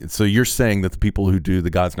saying. So you're saying that the people who do the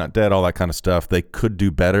God's Not Dead, all that kind of stuff, they could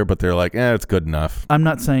do better, but they're like, it's good enough. I'm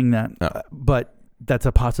not saying that, but that's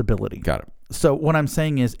a possibility. Got it. So what I'm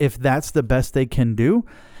saying is, if that's the best they can do,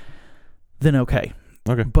 then okay.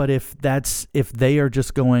 Okay. But if they are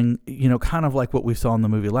just going, kind of like what we saw in the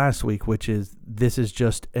movie last week, which is this is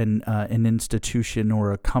just an institution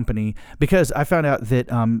or a company, because I found out that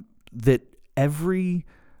that every,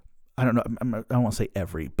 I don't want to say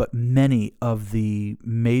every, but many of the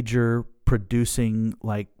major producing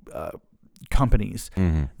companies,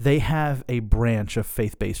 they have a branch of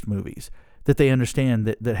faith-based movies that they understand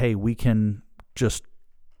that hey, we can just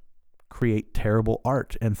create terrible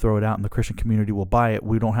art and throw it out and the Christian community will buy it.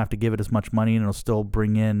 We don't have to give it as much money and it'll still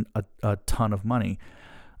bring in a ton of money.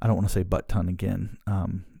 I don't want to say butt ton again,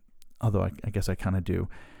 although I guess I kind of do.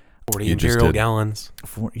 40 imperial gallons.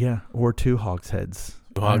 Or 2 hogsheads.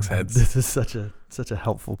 2 hogsheads. This is such a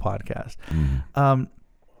helpful podcast. How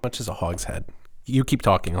much is a hogshead? You keep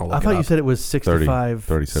talking. I'll look I thought it up. You said it was 65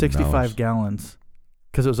 gallons.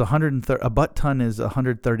 Because it was 130. A butt ton is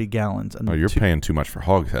 130 gallons. And you're paying too much for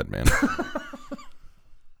hogshead, man.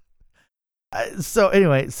 So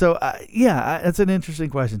anyway, that's an interesting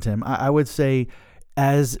question, Tim. I would say,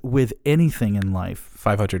 as with anything in life,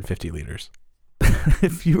 550 liters.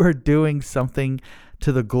 If you are doing something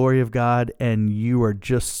to the glory of God and you are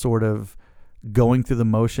just sort of going through the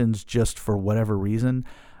motions just for whatever reason,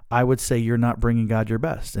 I would say you're not bringing God your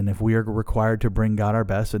best. And if we are required to bring God our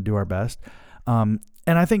best and do our best,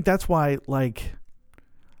 and I think that's why,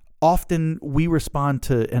 often we respond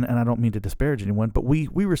to, and I don't mean to disparage anyone, but we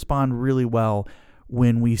respond really well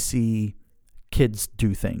when we see kids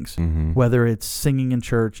do things, whether it's singing in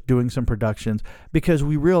church, doing some productions, because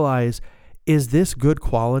we realize, is this good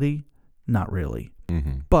quality? Not really.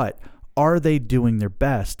 But are they doing their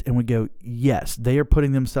best? And we go, yes, they are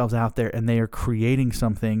putting themselves out there and they are creating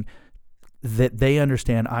something that they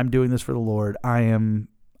understand. I'm doing this for the Lord. I am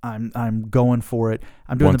I'm going for it.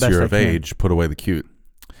 I'm doing Once the best you're I of can. age, put away the cute.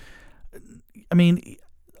 I mean,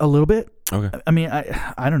 a little bit. Okay. I mean,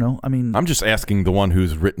 I don't know. I mean, I'm just asking the one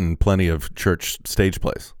who's written plenty of church stage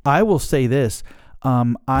plays. I will say this.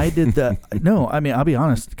 I did the no. I mean, I'll be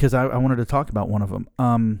honest because I wanted to talk about one of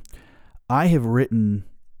them. I have written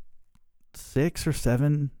 6 or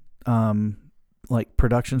 7 like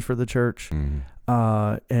productions for the church,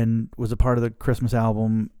 and was a part of the Christmas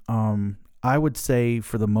album. I would say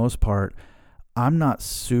for the most part, I'm not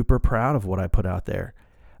super proud of what I put out there,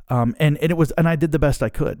 and I did the best I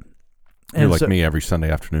could. You're like me every Sunday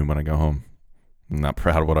afternoon when I go home. I'm not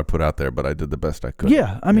proud of what I put out there, but I did the best I could.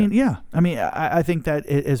 Yeah, I mean, I think that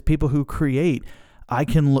as people who create, I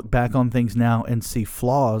can look back on things now and see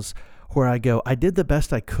flaws where I go, I did the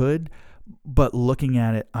best I could, but looking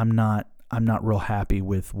at it, I'm not real happy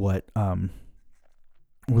with what the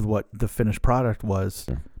finished product was,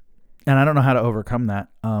 Sure. And I don't know how to overcome that.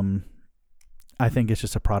 I think it's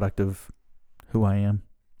just a product of who I am,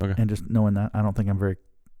 Okay. and just knowing that. I don't think I'm very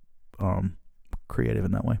creative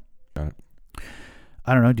in that way. Got it.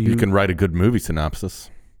 I don't know. Do you? You can write a good movie synopsis.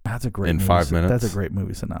 That's a great in movie 5 minutes. That's a great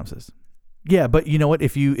movie synopsis. Yeah, but you know what?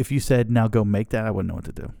 If you said now go make that, I wouldn't know what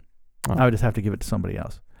to do. Oh. I would just have to give it to somebody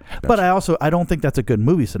else. Gotcha. But I don't think that's a good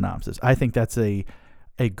movie synopsis. I think that's a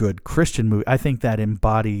good Christian movie. I think that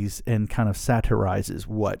embodies and kind of satirizes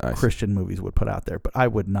what Christian movies would put out there. But I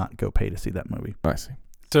would not go pay to see that movie. I see.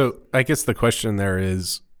 So I guess the question there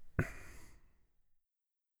is,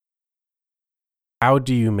 how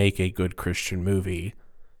do you make a good Christian movie?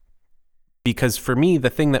 Because for me,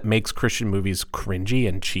 the thing that makes Christian movies cringy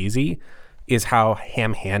and cheesy is how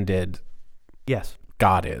ham-handed Yes.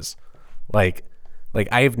 God is. Like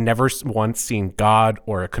I have never once seen God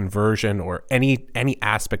or a conversion or any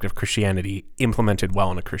aspect of Christianity implemented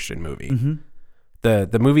well in a Christian movie. Mm-hmm.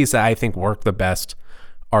 The movies that I think work the best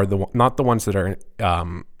are not the ones that are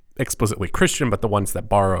explicitly Christian, but the ones that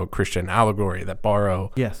borrow Christian allegory, that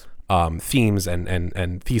borrow Yes. themes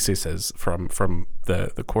and theses from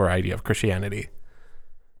the core idea of Christianity.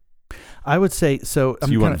 I would say so. So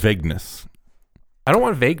you want vagueness? I don't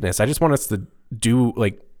want vagueness. I just want us to do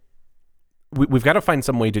like we've got to find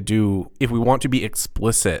some way to do. If we want to be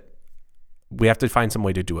explicit, we have to find some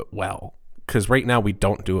way to do it well. Because right now we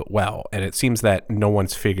don't do it well, and it seems that no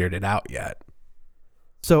one's figured it out yet.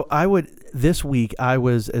 So this week I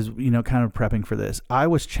was, as you know, kind of prepping for this. I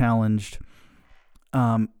was challenged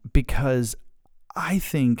because I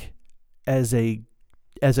think as a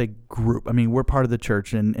group, I mean, we're part of the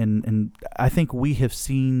church, and I think we have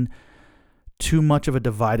seen too much of a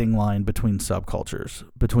dividing line between subcultures,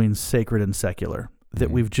 between sacred and secular,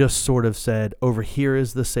 that we've just sort of said, over here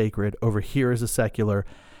is the sacred, over here is the secular,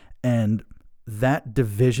 and that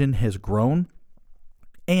division has grown.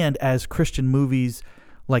 And as Christian movies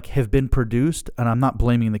like have been produced, and I'm not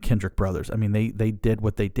blaming the Kendrick brothers. I mean, they did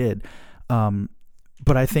what they did.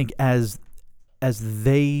 But I think as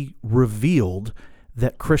they revealed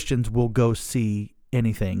that Christians will go see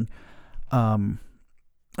anything,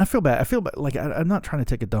 I feel bad. Like I'm not trying to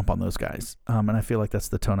take a dump on those guys, and I feel like that's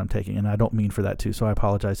the tone I'm taking, and I don't mean for that too. So I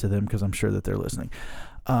apologize to them because I'm sure that they're listening.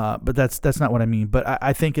 But that's not what I mean. But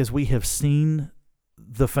I think as we have seen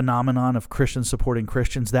the phenomenon of Christians supporting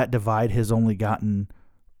Christians, that divide has only gotten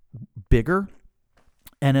bigger,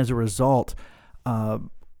 and as a result,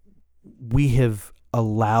 we have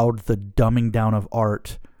allowed the dumbing down of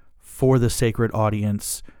art for the sacred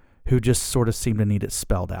audience, who just sort of seem to need it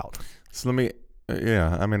spelled out. So let me.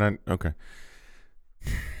 Yeah, I mean, okay.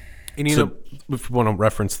 And you know, if you want to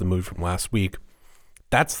reference the movie from last week,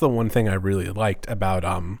 that's the one thing I really liked about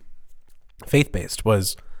Faith-Based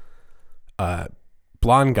was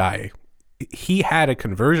blonde guy. He had a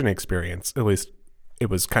conversion experience, at least it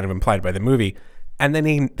was kind of implied by the movie, and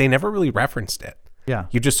then they never really referenced it. Yeah.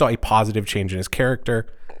 You just saw a positive change in his character,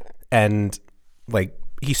 and like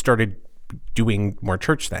he started doing more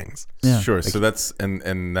church things. Yeah. Sure. So that's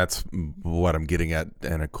and that's what I'm getting at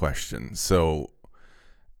in a question. So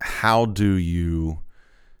how do you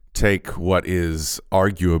take what is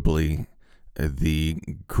arguably the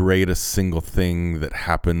greatest single thing that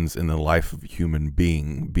happens in the life of a human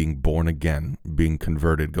being born again, being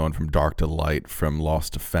converted, going from dark to light, from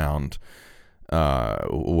lost to found,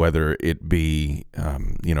 whether it be,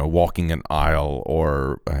 walking an aisle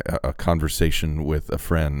or a conversation with a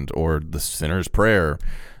friend or the sinner's prayer.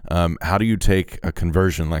 How do you take a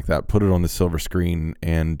conversion like that, put it on the silver screen,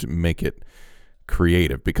 and make it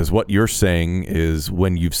creative? Because what you're saying is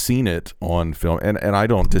when you've seen it on film, and I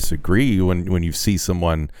don't disagree, when you see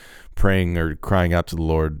someone praying or crying out to the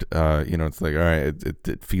Lord, it's like, all right,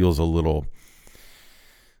 it feels a little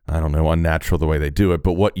I don't know, unnatural the way they do it.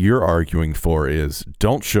 But what you're arguing for is,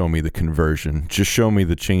 don't show me the conversion. Just show me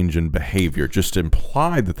the change in behavior. Just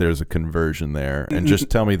imply that there's a conversion there, and just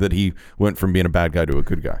tell me that he went from being a bad guy to a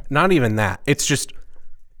good guy. Not even that. It's just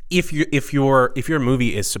if your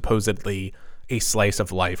movie is supposedly a slice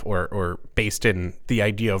of life or based in the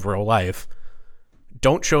idea of real life,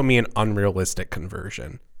 don't show me an unrealistic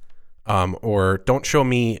conversion, or don't show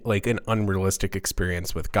me like an unrealistic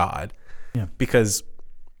experience with God. Yeah. Because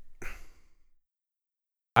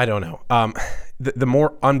I don't know. The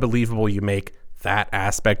more unbelievable you make that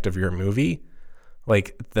aspect of your movie,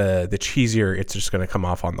 like the cheesier it's just going to come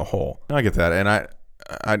off on the whole. I get that,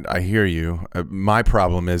 and I hear you. My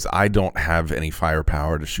problem is I don't have any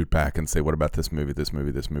firepower to shoot back and say, what about this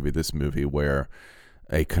movie, where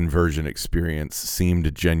a conversion experience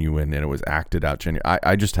seemed genuine and it was acted out genuine.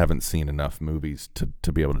 I just haven't seen enough movies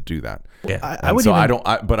to be able to do that. Yeah,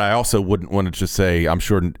 but I also wouldn't want to just say I'm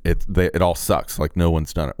sure it all sucks. Like no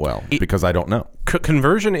one's done it well because I don't know.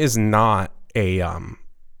 Conversion is not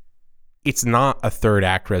it's not a third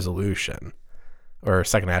act resolution or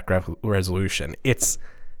second act resolution. It's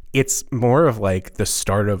more of like the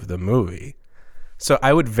start of the movie. So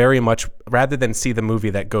I would very much rather than see the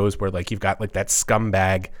movie that goes where like you've got like that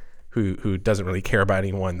scumbag who doesn't really care about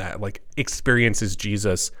anyone, that like experiences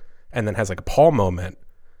Jesus and then has like a Paul moment,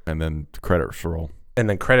 and then credits roll,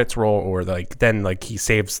 or like then like he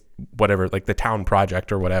saves whatever, like the town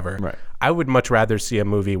project or whatever. Right. I would much rather see a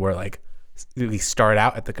movie where like we start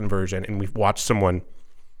out at the conversion and we've watched someone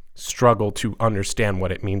struggle to understand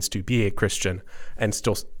what it means to be a Christian and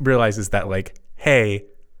still realizes that like, hey,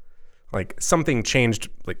 like something changed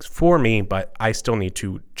like for me, but I still need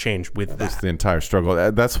to change with that. That's the entire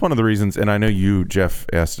struggle. That's one of the reasons. And I know you, Jeff,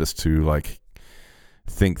 asked us to like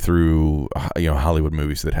think through, Hollywood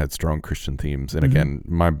movies that had strong Christian themes. And again,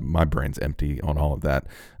 my brain's empty on all of that.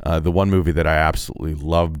 The one movie that I absolutely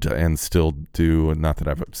loved and still do, and not that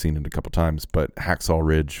I've seen it a couple times, but Hacksaw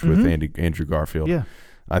Ridge with Andrew Garfield. Yeah.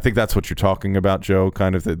 I think that's what you're talking about, Joe.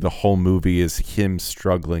 Kind of the whole movie is him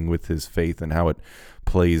struggling with his faith and how it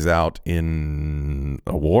plays out in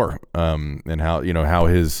a war, and how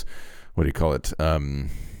his, what do you call it?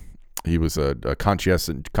 He was a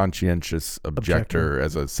conscientious objector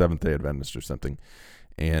as a Seventh-day Adventist or something,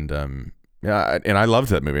 and I loved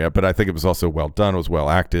that movie. But I think it was also well done. It was well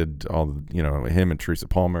acted. Him and Teresa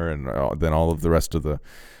Palmer, and then all of the rest of the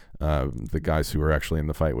guys who were actually in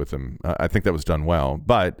the fight with him. I think that was done well,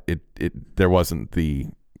 but there wasn't the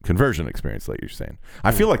conversion experience like you're saying.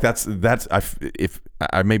 I feel like that's if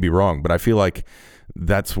I may be wrong, but I feel like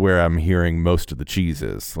that's where I'm hearing most of the cheese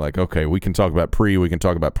is. Like, okay, we can talk about we can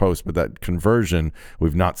talk about post, but that conversion,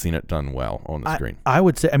 we've not seen it done well on the screen. I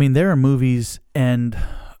would say, there are movies, and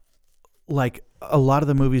like a lot of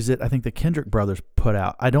the movies that I think the Kendrick brothers put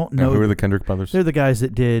out, I don't know. Who are the Kendrick brothers? They're the guys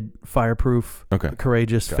that did Fireproof,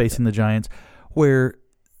 Courageous, Facing the Giants, where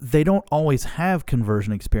they don't always have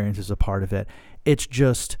conversion experience as a part of it. It's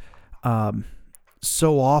just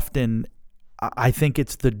so often, I think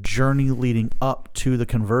it's the journey leading up to the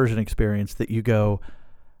conversion experience that you go,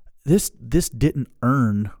 this didn't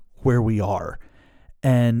earn where we are.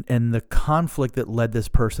 And the conflict that led this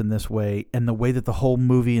person this way, and the way that the whole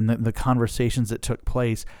movie and the conversations that took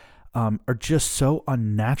place are just so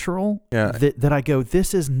unnatural that I go,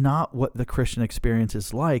 this is not what the Christian experience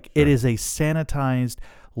is like. Sure. It is a sanitized,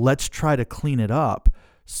 let's try to clean it up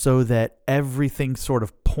so that everything sort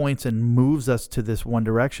of points and moves us to this one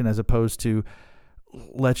direction, as opposed to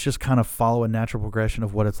let's just kind of follow a natural progression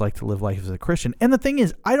of what it's like to live life as a Christian. And the thing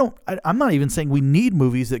is, I'm not even saying we need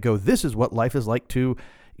movies that go, this is what life is like to,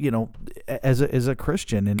 as a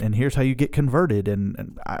Christian, and here's how you get converted.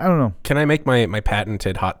 And I don't know. Can I make my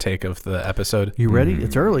patented hot take of the episode? You ready?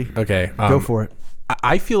 It's early. Okay. Go for it.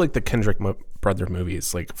 I feel like the Kendrick brother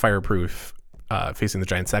movies, like Fireproof, Facing the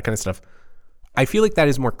Giants, that kind of stuff, I feel like that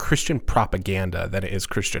is more Christian propaganda than it is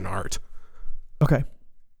Christian art. Okay.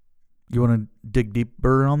 You want to dig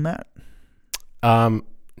deeper on that?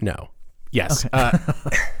 No. Yes.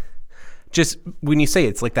 Okay. Just when you say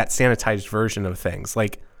it's like that sanitized version of things,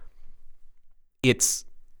 like it's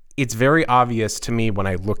very obvious to me when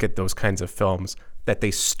I look at those kinds of films that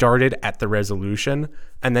they started at the resolution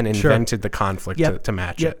and then invented the conflict to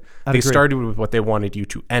match it. They started with what they wanted you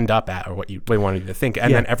to end up at, or what they wanted you to think,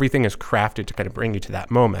 and then everything is crafted to kind of bring you to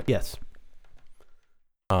that moment. Yes.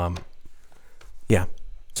 Yeah.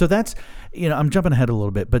 So that's, I'm jumping ahead a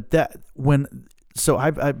little bit, but the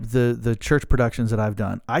church productions that I've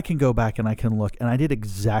done, I can go back and I can look, and I did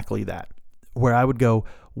exactly that, where I would go,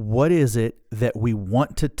 what is it that we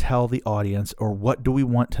want to tell the audience, or what do we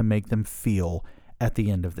want to make them feel at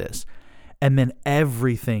the end of this? And then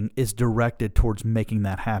everything is directed towards making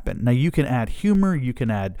that happen. Now you can add humor, you can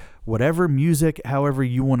add whatever music, however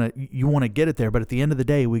you want to get it there. But at the end of the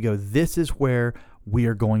day, we go, this is where we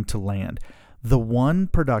are going to land. The one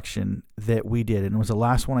production that we did, and it was the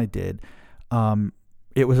last one I did,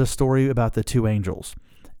 it was a story about the two angels.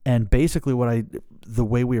 And basically the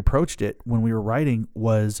way we approached it when we were writing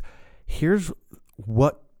was, here's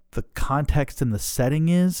what the context and the setting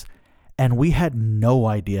is. And we had no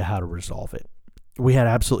idea how to resolve it. We had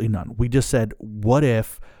absolutely none. We just said, what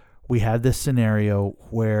if we had this scenario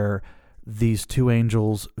where these two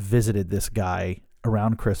angels visited this guy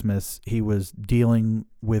around Christmas? He was dealing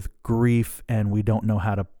with grief, and we don't know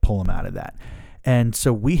how to pull him out of that. And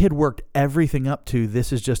so we had worked everything up to,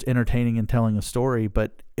 this is just entertaining and telling a story.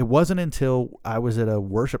 But it wasn't until I was at a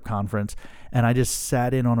worship conference and I just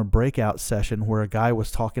sat in on a breakout session where a guy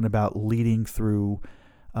was talking about leading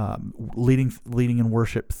in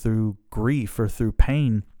worship through grief or through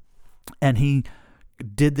pain. And he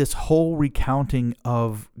did this whole recounting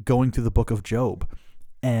of going through the book of Job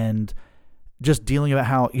and just dealing about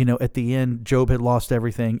how, at the end, Job had lost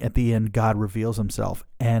everything. At the end, God reveals himself.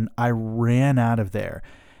 And I ran out of there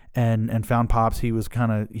and found Pops. He was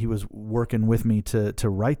working with me to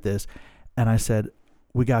write this. And I said,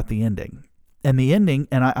 we got the ending. And the ending,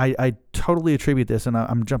 and I totally attribute this, and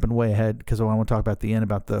I'm jumping way ahead because I want to talk about the end,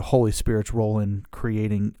 about the Holy Spirit's role in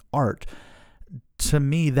creating art. To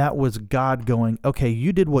me, that was God going, okay,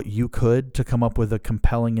 you did what you could to come up with a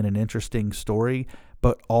compelling and an interesting story,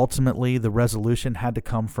 but ultimately the resolution had to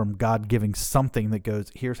come from God giving something that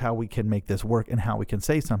goes, here's how we can make this work and how we can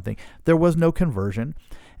say something. There was no conversion.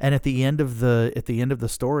 And at the end of the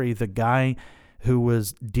story, the guy who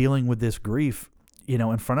was dealing with this grief,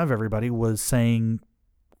 in front of everybody, was saying,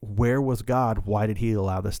 where was God? Why did he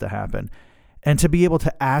allow this to happen? And to be able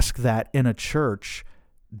to ask that in a church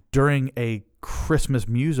during a Christmas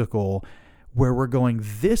musical where we're going,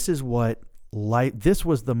 this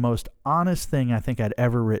was the most honest thing I think I'd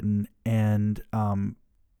ever written. And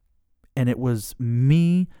it was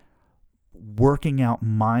me working out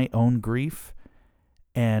my own grief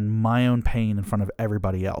and my own pain in front of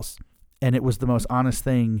everybody else. And it was the most honest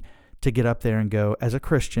thing to get up there and go, as a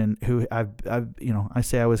Christian who I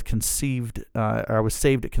say I was conceived, or I was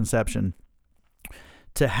saved at conception,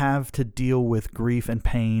 to have to deal with grief and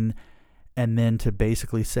pain, and then to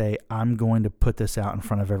basically say, I'm going to put this out in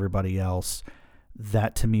front of everybody else.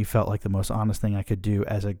 That to me felt like the most honest thing I could do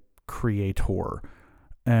as a creator.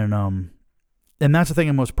 And that's the thing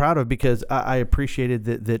I'm most proud of, because I appreciated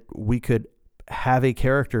that we could have a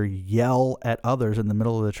character yell at others in the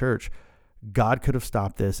middle of the church. God could have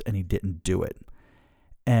stopped this, and he didn't do it.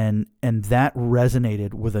 And that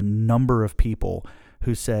resonated with a number of people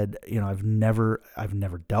who said, I've never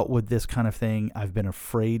dealt with this kind of thing. I've been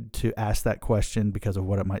afraid to ask that question because of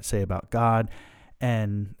what it might say about God.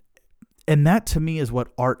 And that to me is what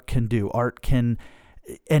art can do. Art can,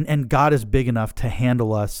 and God is big enough to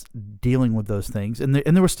handle us dealing with those things. And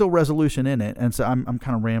there was still resolution in it. And so I'm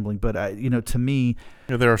kind of rambling, but to me,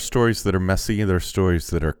 there are stories that are messy. There are stories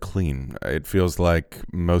that are clean. It feels like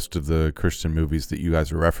most of the Christian movies that you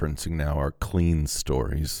guys are referencing now are clean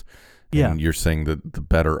stories. Yeah. And you're saying that the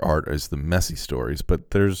better art is the messy stories,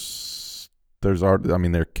 but there's art. I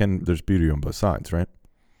mean, there's beauty on both sides, right?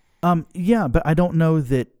 Yeah, but I don't know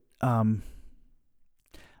that.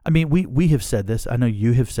 I mean, we have said this. I know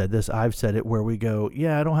you have said this. I've said it, where we go,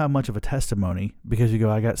 yeah, I don't have much of a testimony, because you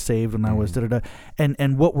go, I got saved when I was da-da-da.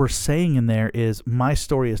 And what we're saying in there is my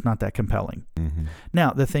story is not that compelling. Mm-hmm.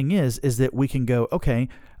 Now, the thing is that we can go, okay,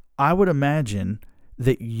 I would imagine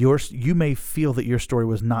that you may feel that your story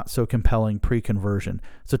was not so compelling pre-conversion.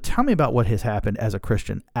 So tell me about what has happened as a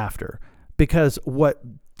Christian after. Because what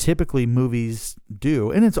typically movies do,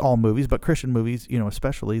 and it's all movies, but Christian movies,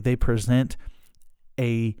 especially, they present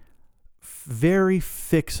a very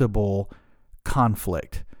fixable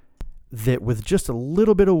conflict that with just a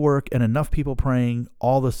little bit of work and enough people praying,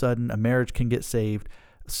 all of a sudden a marriage can get saved,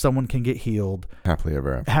 someone can get healed. Happily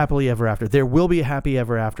ever after. Happily ever after. There will be a happy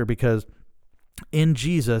ever after, because in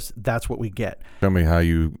Jesus, that's what we get. Show me how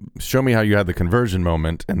you had the conversion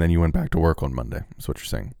moment and then you went back to work on Monday. That's what you're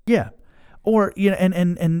saying. Yeah. Or,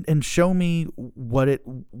 and show me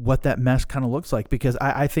what that mess kind of looks like, because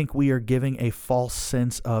I think we are giving a false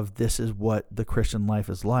sense of this is what the Christian life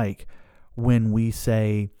is like when we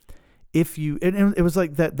say, and it was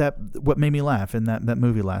like that what made me laugh in that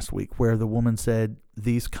movie last week, where the woman said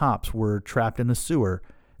these cops were trapped in a sewer.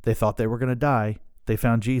 They thought they were going to die. They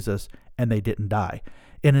found Jesus and they didn't die.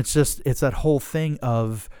 And it's that whole thing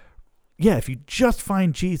of, yeah, if you just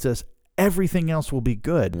find Jesus, everything else will be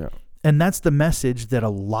good. Yeah. And that's the message that a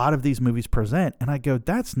lot of these movies present. And I go,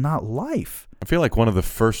 that's not life. I feel like one of the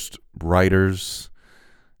first writers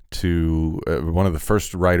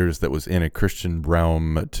that was in a Christian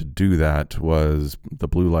realm to do that was the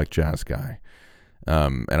Blue Like Jazz guy.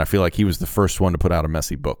 And I feel like he was the first one to put out a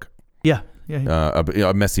messy book. Yeah.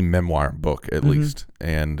 A messy memoir book, at least.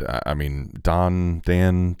 And I mean, Don, I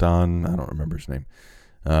don't remember his name.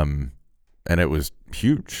 And it was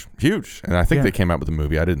huge. And I think they came out with a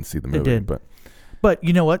movie. I didn't see the movie. It did. But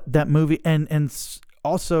you know what? That movie, and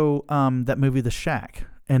also that movie, The Shack,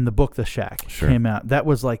 and the book The Shack came out. That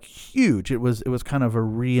was like huge. It was kind of a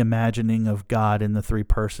reimagining of God in the three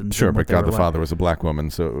persons. Sure, but God the Father was a black woman,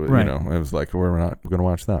 so it was like we're not going to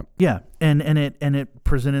watch that. Yeah, and it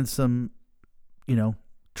presented some,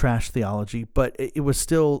 trash theology, but it was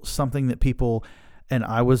still something that people, and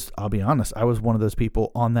I'll be honest, I was one of those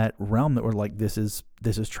people on that realm that were like, this is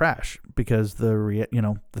trash because the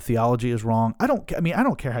theology is wrong. I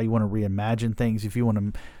don't care how you want to reimagine things. If you want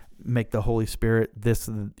to make the Holy Spirit this,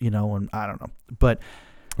 and I don't know, but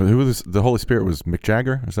who was the Holy Spirit? Was Mick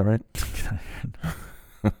Jagger? Is that right?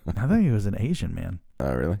 I think he was an Asian man.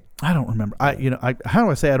 Oh, really? I don't remember. How do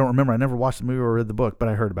I say I don't remember? I never watched the movie or read the book, but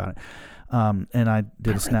I heard about it. And I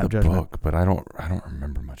did a snap judgment. Book, but I don't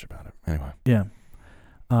remember much about it. Anyway. Yeah.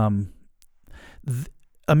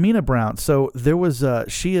 Amina Brown. So there was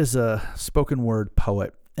she is a spoken word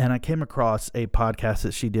poet, and I came across a podcast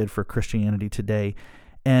that she did for Christianity Today.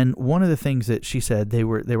 And one of the things that she said, they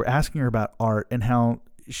were asking her about art and how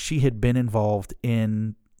she had been involved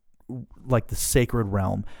in like the sacred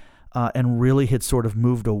realm, and really had sort of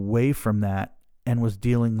moved away from that and was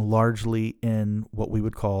dealing largely in what we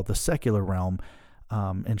would call the secular realm.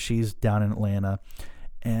 And she's down in Atlanta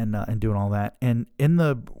and doing all that. And in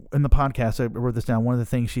the podcast, I wrote this down. One of the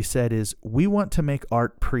things she said is, we want to make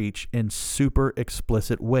art preach in super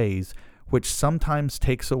explicit ways, which sometimes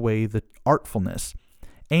takes away the artfulness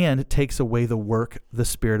and takes away the work the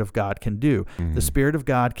Spirit of God can do. Mm-hmm. The Spirit of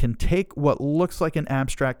God can take what looks like an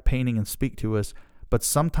abstract painting and speak to us, but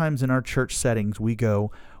sometimes in our church settings, we go,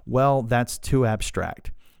 well, that's too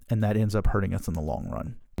abstract, and that ends up hurting us in the long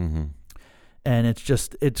run. Mm-hmm. And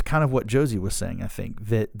it's kind of what Josie was saying, I think,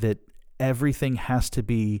 that everything has to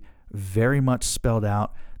be very much spelled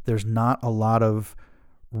out. There's not a lot of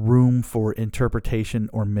room for interpretation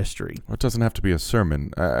or mystery. Well, it doesn't have to be a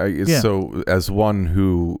sermon. So as one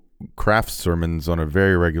who crafts sermons on a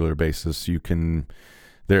very regular basis, you can...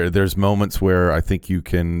 There's moments where I think you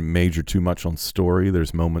can major too much on story.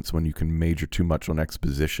 There's moments when you can major too much on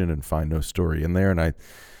exposition and find no story in there. And I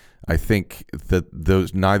think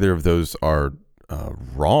that neither of those are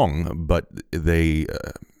wrong, but they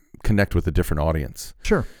connect with a different audience.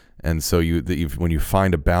 Sure. And so when you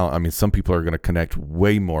find a balance, some people are going to connect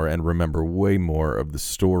way more and remember way more of the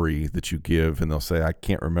story that you give, and they'll say, I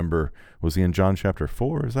can't remember, was he in John chapter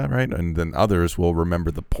 4? Is that right? And then others will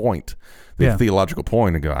remember the point, the theological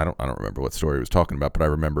point, and go, I don't remember what story he was talking about, but I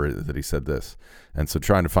remember that he said this. And so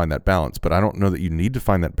trying to find that balance. But I don't know that you need to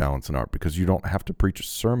find that balance in art, because you don't have to preach a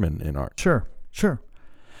sermon in art. Sure.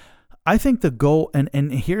 I think the goal, and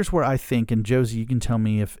here's where I think, and Josie, you can tell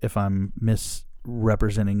me if I'm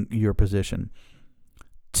misrepresenting your position.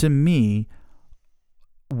 To me,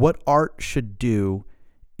 what art should do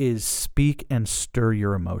is speak and stir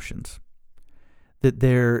your emotions.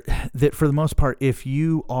 That for the most part, if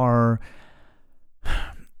you're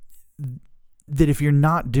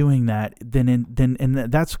not doing that, then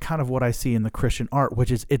that's kind of what I see in the Christian art,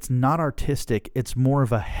 which is it's not artistic. It's more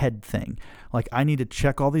of a head thing. Like, I need to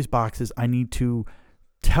check all these boxes. I need to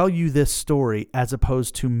tell you this story as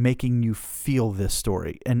opposed to making you feel this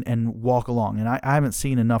story and walk along. And I haven't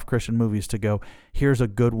seen enough Christian movies to go, here's a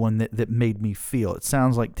good one that made me feel. It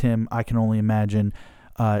sounds like Tim, I Can Only Imagine,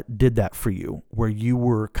 did that for you, where you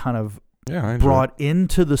were kind of brought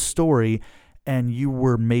into the story and you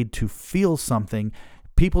were made to feel something.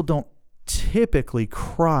 People don't typically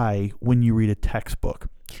cry when you read a textbook.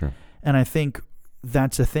 Sure. And I think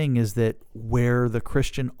that's the thing, is that where the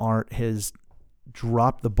Christian art has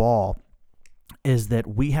dropped the ball is that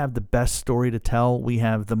we have the best story to tell. We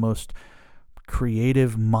have the most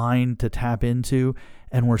creative mind to tap into.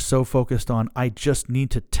 And we're so focused on, I just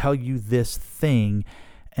need to tell you this thing.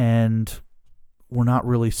 And we're not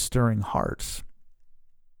really stirring hearts.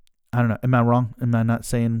 I don't know. Am I wrong? Am I not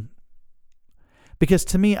saying? Because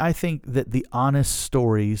to me, I think that the honest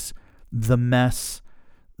stories, the mess,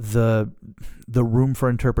 the room for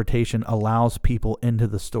interpretation allows people into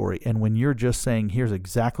the story. And when you're just saying, here's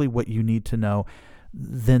exactly what you need to know,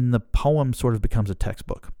 then the poem sort of becomes a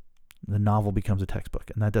textbook. The novel becomes a textbook.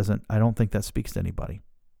 And I don't think that speaks to anybody.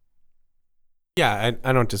 Yeah,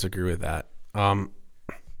 I don't disagree with that.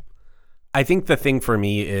 I think the thing for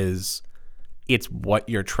me is it's what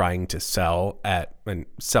you're trying to sell at, and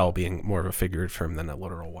sell being more of a figurative term than a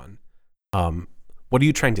literal one. What are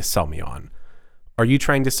you trying to sell me on? Are you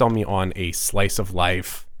trying to sell me on a slice of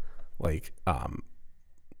life, like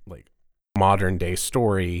modern day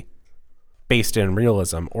story based in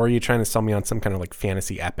realism, or are you trying to sell me on some kind of like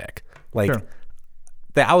fantasy epic? Like sure.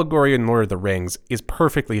 The allegory in Lord of the Rings is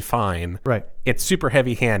perfectly fine. Right. It's super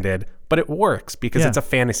heavy-handed, but it works because it's a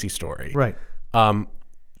fantasy story. Right.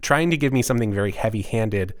 Trying to give me something very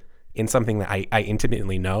heavy-handed in something that I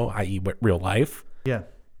intimately know, i.e. real life. Yeah.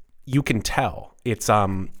 You can tell. It's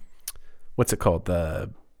what's it called?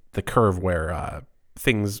 The curve where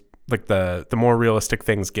things like the more realistic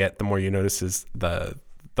things get, the more you notice is the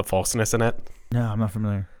falseness in it. No, I'm not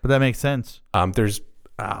familiar, but that makes sense. I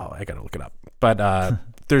gotta look it up. But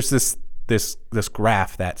there's this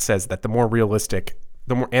graph that says that the more realistic,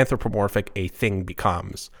 the more anthropomorphic a thing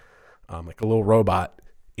becomes, like a little robot,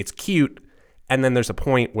 it's cute, and then there's a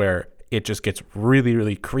point where it just gets really,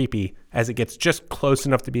 really creepy as it gets just close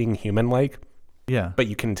enough to being human-like. Yeah. But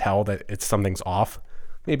you can tell that something's off.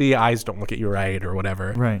 Maybe the eyes don't look at you right or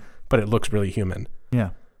whatever. Right. But it looks really human. Yeah.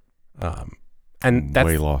 And that's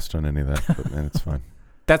way lost on any of that, but man, it's fine.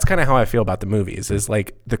 That's kind of how I feel about the movies, is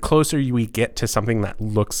like the closer we get to something that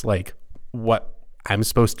looks like what I'm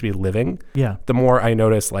supposed to be living, the more I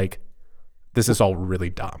notice like this is all really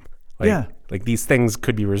dumb. Like these things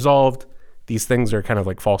could be resolved. These things are kind of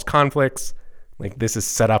like false conflicts. Like this is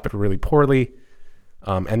set up really poorly.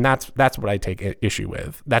 And that's what I take issue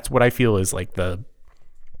with. That's what I feel is like the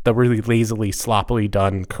really lazily, sloppily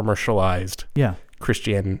done, commercialized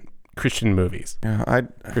Christian movies. Yeah,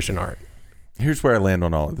 Christian art. Here's where I land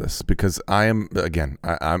on all of this, because I'm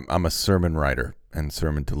a sermon writer and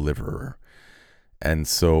sermon deliverer. And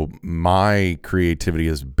so my creativity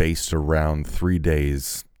is based around 3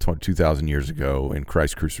 days, 2,000 years ago, in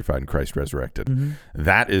Christ crucified and Christ resurrected. Mm-hmm.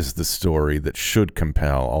 That is the story that should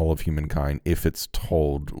compel all of humankind if it's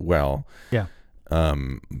told well. Yeah.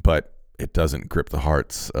 But it doesn't grip the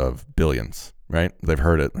hearts of billions, right? They've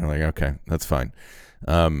heard it. They're like, okay, that's fine.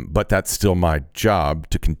 But that's still my job,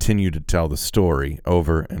 to continue to tell the story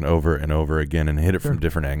over and over and over again and hit it from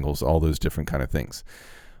different angles, all those different kind of things.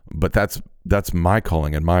 But that's my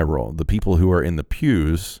calling and my role. The people who are in the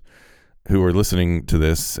pews, who are listening to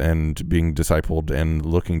this and being discipled and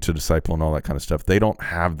looking to disciple and all that kind of stuff, they don't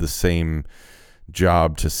have the same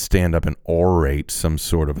job to stand up and orate some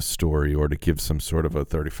sort of a story or to give some sort of a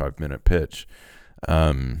 35-minute pitch.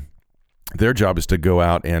 Their job is to go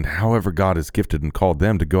out and, however God has gifted and called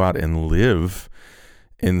them, to go out and live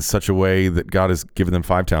in such a way that God has given them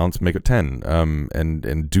 5 talents, make it 10,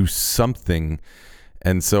 and do something.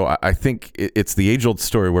 And so I think it's the age-old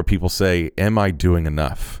story where people say, am I doing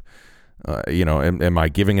enough? Am I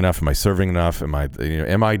giving enough? Am I serving enough? Am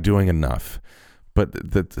I doing enough? But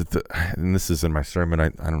and this is in my sermon. I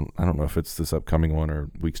don't know if it's this upcoming one or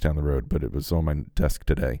weeks down the road, but it was on my desk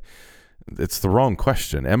today. It's the wrong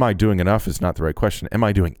question. Am I doing enough is not the right question. Am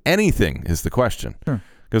I doing anything is the question. Sure.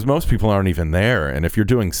 Because most people aren't even there. And if you're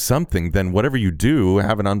doing something, then whatever you do,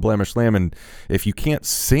 have an unblemished lamb. And if you can't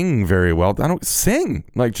sing very well, I don't sing.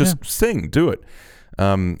 Like, just sing, do it.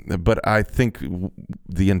 But I think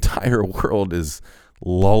the entire world is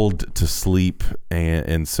lulled to sleep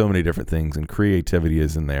and so many different things, and creativity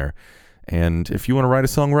is in there. And if you want to write a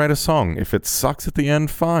song, write a song. If it sucks at the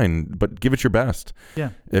end, fine, but give it your best.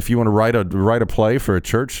 Yeah. If you want to write a play for a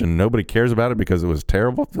church and nobody cares about it because it was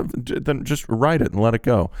terrible, then just write it and let it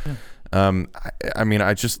go. Yeah.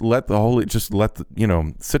 I just let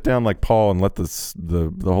sit down like Paul and let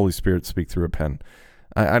the Holy Spirit speak through a pen.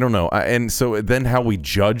 I don't know. And so then how we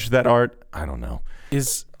judge that art, I don't know.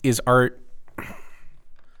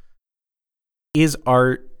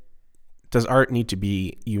 Does art need to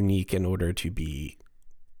be unique in order to be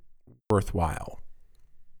worthwhile?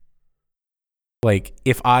 Like,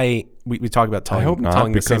 if we talk about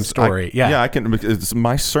telling the same story. I can, because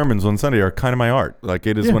my sermons on Sunday are kind of my art. Like,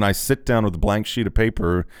 it is when I sit down with a blank sheet of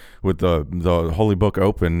paper with the Holy Book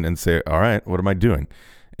open and say, all right, what am I doing?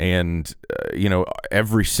 And,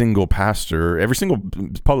 every single pastor, every single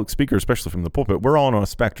public speaker, especially from the pulpit, we're all on a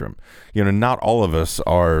spectrum. Not all of us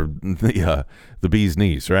are the bee's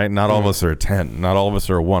knees, right? Not all of us are a 10. Not all of us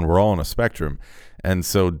are a 1. We're all on a spectrum. And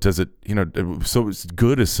so so it's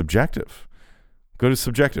good is subjective. Go to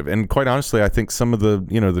subjective. And quite honestly, I think some of the,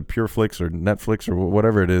 the Pure Flix or Netflix or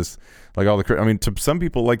whatever it is, like to some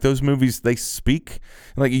people, like those movies, they speak,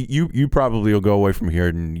 like you probably will go away from here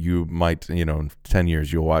and you might, in 10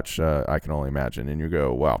 years, you'll watch I Can Only Imagine and you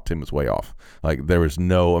go, wow, Tim was way off. Like there was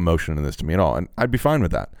no emotion in this to me at all. And I'd be fine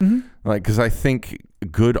with that. Mm-hmm. Like, because I think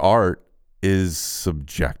good art is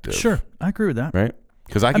subjective. Sure. I agree with that. Right?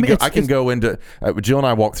 Because I can go into Jill and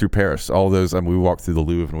I walk through Paris, all those. We walk through the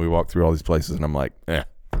Louvre and we walk through all these places, and I'm like,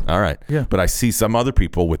 all right. Yeah. But I see some other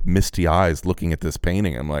people with misty eyes looking at this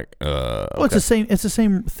painting. I'm like, Well, it's the same. It's the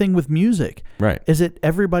same thing with music, right? Is it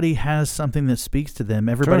everybody has something that speaks to them?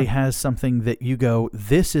 Everybody has something that you go,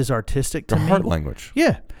 this is artistic to me. Heart language.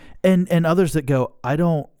 Yeah, and others that go, I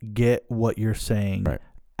don't get what you're saying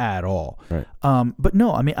at all. Right. But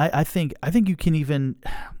no, I mean, I think you can even.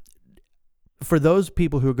 For those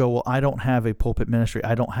people who go, well, I don't have a pulpit ministry,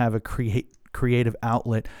 I don't have a creative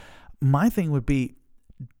outlet, my thing would be,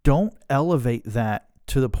 don't elevate that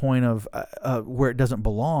to the point of where it doesn't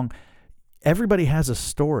belong. Everybody has a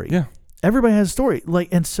story. Yeah. Everybody has a story.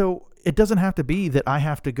 And so it doesn't have to be that I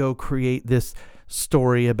have to go create this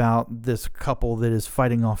story about this couple that is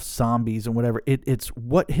fighting off zombies and whatever. It's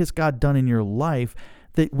what has God done in your life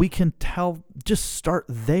that we can tell, just start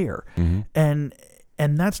there. Mm-hmm.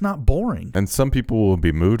 And that's not boring. And some people will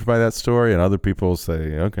be moved by that story, and other people will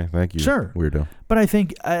say, "Okay, thank you, sure, weirdo." But I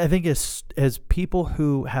think as people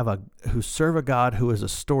who serve a God who is a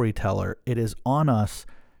storyteller, it is on us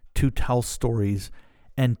to tell stories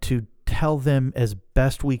and to tell them as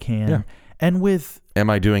best we can. Yeah. And with, am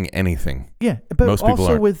I doing anything? Yeah, but most people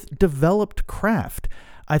also aren't. With developed craft.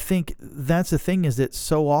 I think that's the thing, is that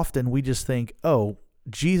so often we just think, oh,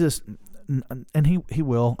 Jesus, and he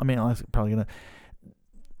will. I mean, I'm probably gonna.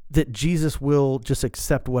 That Jesus will just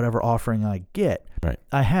accept whatever offering I get. Right.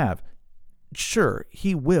 I have. Sure,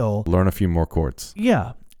 he will. Learn a few more chords.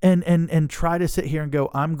 Yeah. And try to sit here and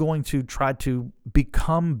go, I'm going to try to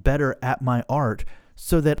become better at my art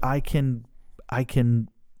so that I can I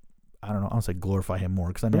don't know, I'll say glorify him more,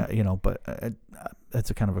 because I mean, but that's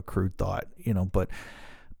a kind of a crude thought, but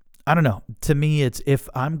I don't know. To me, it's, if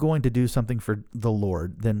I'm going to do something for the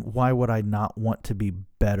Lord, then why would I not want to be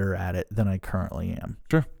better at it than I currently am?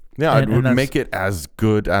 Sure. Yeah, I would make it as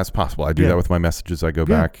good as possible. I do that with my messages. I go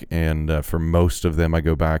back, and for most of them, I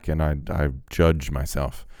go back and I judge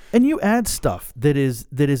myself. And you add stuff that is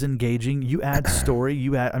engaging. You add story.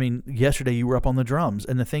 You add. I mean, yesterday you were up on the drums,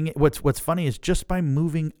 and the thing, what's funny is, just by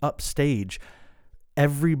moving up stage,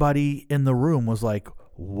 everybody in the room was like,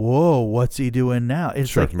 "Whoa, what's he doing now?" It's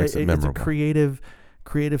sure, like it's a creative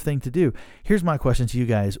thing to do. Here's my question to you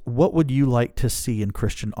guys: what would you like to see in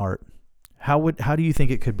Christian art? How do you think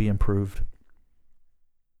it could be improved?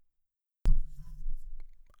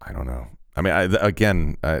 I don't know. I mean,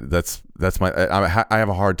 that's my. I have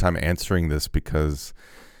a hard time answering this, because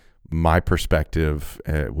my perspective,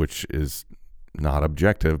 which is not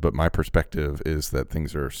objective, but my perspective is that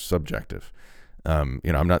things are subjective. I'm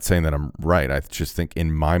not saying that I'm right. I just think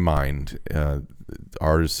in my mind,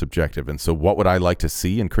 art is subjective, and so what would I like to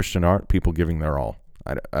see in Christian art? People giving their all.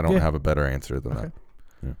 I don't have a better answer than that.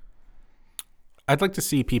 Yeah. I'd like to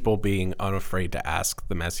see people being unafraid to ask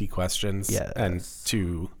the messy questions, and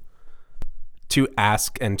to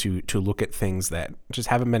ask and to look at things that just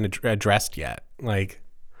haven't been addressed yet. Like,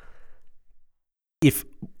 if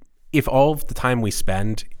all of the time we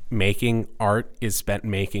spend making art is spent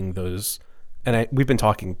making those, and we've been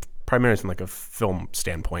talking primarily from like a film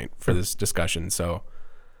standpoint for this discussion, so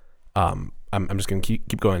I'm just going to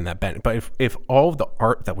keep going in that bent. But if all of the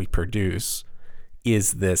art that we produce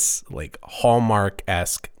is this like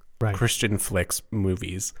Hallmark-esque Christian flicks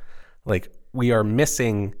movies, like, we are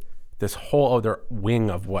missing this whole other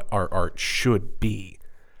wing of what our art should be.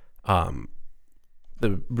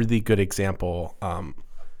 The really good example,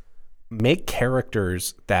 make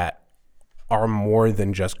characters that are more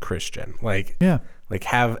than just Christian, like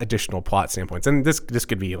have additional plot standpoints. And this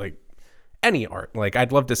could be like any art. Like,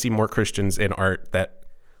 I'd love to see more Christians in art that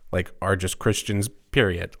like are just Christians,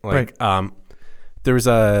 period. Like, there's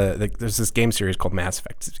this game series called Mass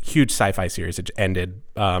Effect. It's a huge sci-fi series. It ended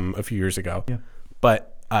a few years ago. Yeah. But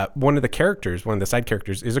one of the side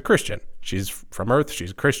characters is a Christian. She's from Earth.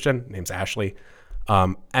 She's a Christian. Name's Ashley.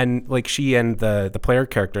 And like, she and the player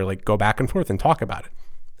character like go back and forth and talk about it.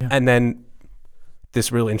 Yeah. And then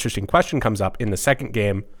this really interesting question comes up in the second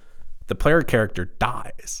game. The player character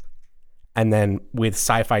dies. And then with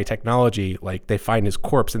sci-fi technology, like, they find his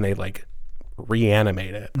corpse and they like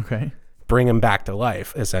reanimate it. Okay. Bring him back to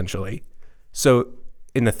life, essentially. So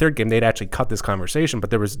in the third game, they'd actually cut this conversation, but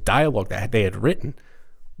there was dialogue that they had written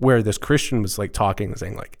where this Christian was like talking and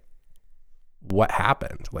saying like, what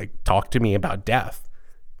happened? Like, talk to me about death.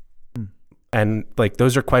 And like,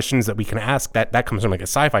 those are questions that we can ask that comes from like a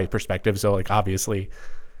sci-fi perspective. So like, obviously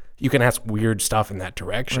you can ask weird stuff in that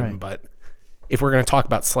direction, right. But if we're going to talk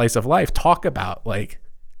about slice of life, talk about like,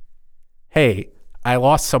 hey, I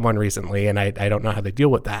lost someone recently and I don't know how to deal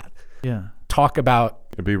with that. Yeah. Talk about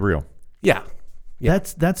It'd be real. Yeah.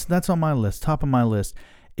 That's on my list. Top of my list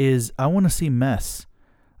is I want to see mess.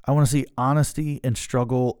 I want to see honesty and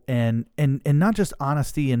struggle and not just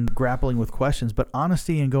honesty and grappling with questions, but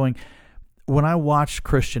honesty and going, when I watch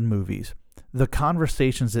Christian movies, the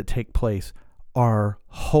conversations that take place are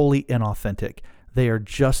wholly inauthentic. They are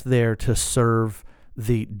just there to serve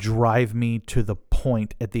the drive me to the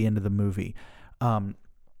point at the end of the movie. I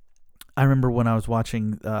remember when I was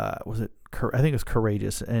watching, I think it was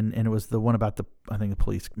Courageous, and it was the one about the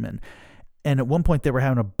policemen. And at one point they were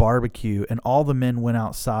having a barbecue and all the men went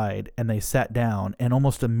outside and they sat down, and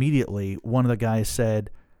almost immediately one of the guys said,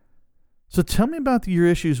 "So tell me about your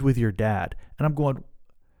issues with your dad." And I'm going,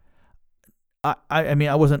 I mean,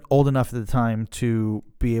 I wasn't old enough at the time to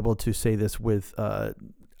be able to say this with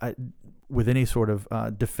any sort of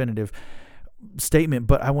definitive statement,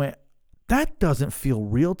 but I went, that doesn't feel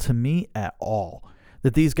real to me at all.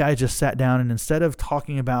 That these guys just sat down and instead of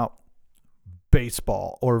talking about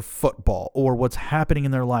baseball or football or what's happening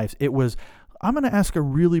in their lives, it was, I'm going to ask a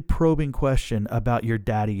really probing question about your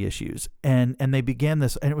daddy issues. And they began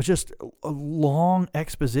this, and it was just a long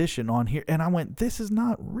exposition on here. And I went, this is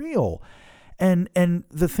not real. And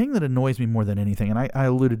the thing that annoys me more than anything, and I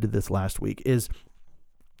alluded to this last week, is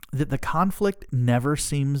that the conflict never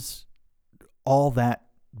seems all that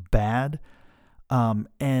bad,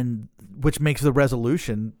 and which makes the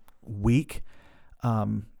resolution weak.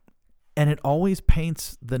 And it always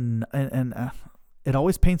paints it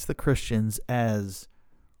always paints the Christians as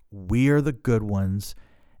we are the good ones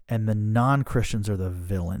and the non-Christians are the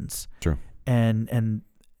villains. True. And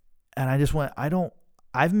I just went,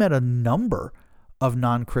 I've met a number of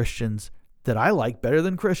non-Christians that I like better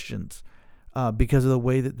than Christians because of the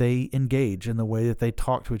way that they engage and the way that they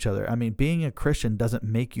talk to each other. I mean, being a Christian doesn't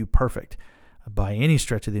make you perfect by any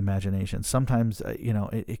stretch of the imagination. Sometimes,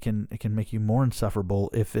 it can make you more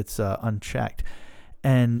insufferable if it's unchecked.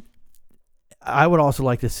 And I would also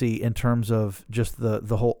like to see, in terms of just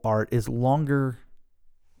the whole art, is longer,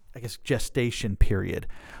 I guess, gestation period.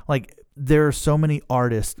 Like, there are so many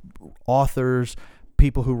artists, authors,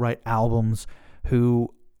 people who write albums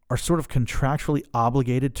who are sort of contractually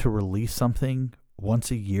obligated to release something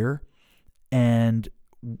once a year. And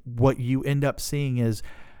what you end up seeing is,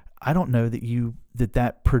 I don't know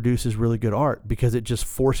that produces really good art because it just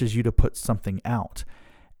forces you to put something out.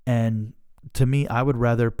 And to me, I would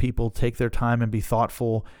rather people take their time and be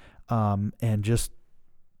thoughtful, and just,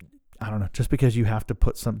 I don't know, just because you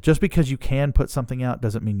can put something out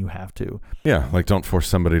doesn't mean you have to. Yeah. Like, don't force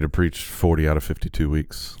somebody to preach 40 out of 52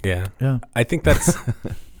 weeks. Yeah. Yeah. I think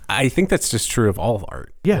that's just true of all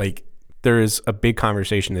art. Yeah. Like, there is a big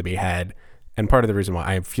conversation to be had. And part of the reason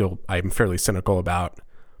why I feel I'm fairly cynical about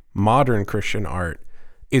modern Christian art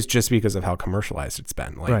is just because of how commercialized it's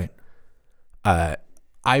been. Like, right.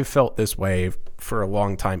 I've felt this way for a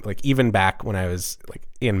long time. Like, even back when I was like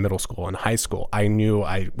in middle school and high school, I knew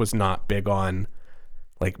I was not big on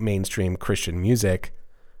like mainstream Christian music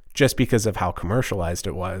just because of how commercialized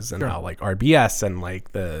it was, and Sure. how like RBS and like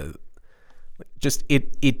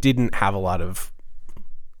it didn't have a lot of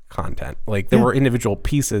content. Like, there were individual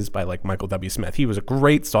pieces by like Michael W. Smith. He was a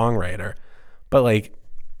great songwriter, but like,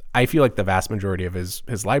 I feel like the vast majority of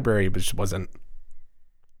his library just wasn't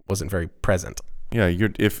very present. Yeah,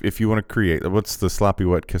 if you want to create, what's the sloppy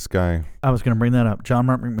wet kiss guy? I was going to bring that up. John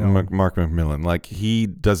Mark McMillan. Mark McMillan. Like, he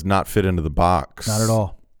does not fit into the box. Not at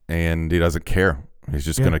all. And he doesn't care. He's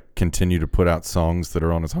just going to continue to put out songs that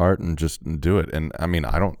are on his heart and just do it. And I mean,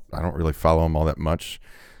 I don't really follow him all that much.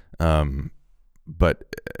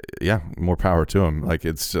 But yeah, more power to him. Like,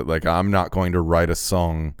 it's like, I'm not going to write a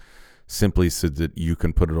song simply so that you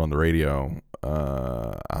can put it on the radio.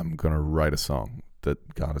 I'm going to write a song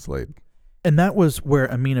that God has laid. And that was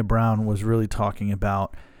where Amina Brown was really talking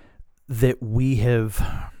about that we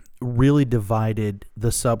have really divided the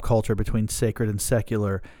subculture between sacred and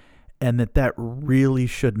secular, and that really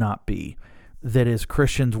should not be. That as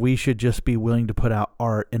Christians, we should just be willing to put out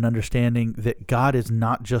art and understanding that God is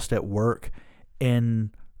not just at work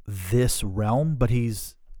in this realm, but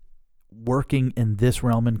he's working in this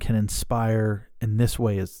realm and can inspire in this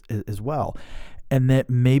way as well. And that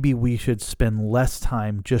maybe we should spend less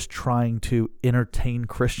time just trying to entertain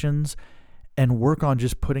Christians and work on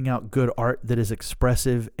just putting out good art that is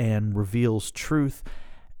expressive and reveals truth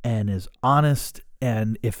and is honest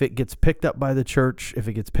And if it gets picked up by the church, if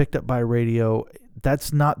it gets picked up by radio,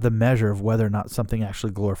 that's not the measure of whether or not something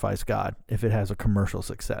actually glorifies God, if it has a commercial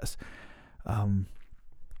success. And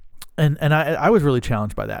I was really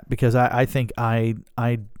challenged by that, because I think I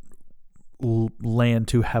land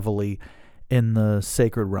too heavily in the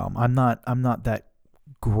sacred realm. I'm not that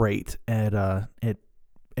great at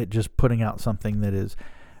just putting out something that is.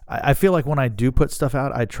 I feel like when I do put stuff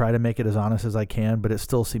out, I try to make it as honest as I can, but it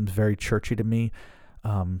still seems very churchy to me.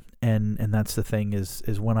 And that's the thing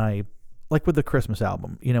is when I, like with the Christmas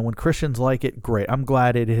album, when Christians like it, great. I'm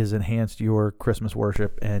glad it has enhanced your Christmas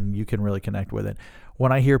worship and you can really connect with it.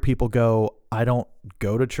 When I hear people go, I don't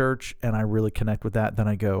go to church and I really connect with that, then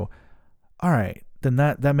I go, all right, then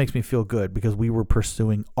that makes me feel good, because we were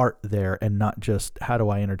pursuing art there and not just how do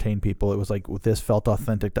I entertain people. It was like, this felt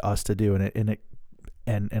authentic to us to do,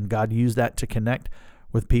 and God used that to connect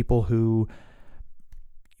with people who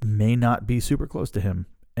may not be super close to him.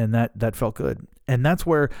 And that felt good. And that's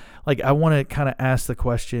where, like, I want to kind of ask the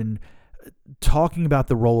question, talking about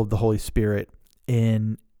the role of the Holy Spirit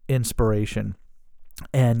in inspiration.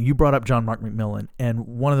 And you brought up John Mark McMillan, and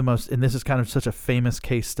one of the most, and this is kind of such a famous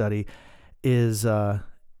case study, is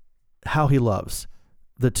How He Loves,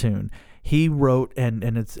 the tune. He wrote, and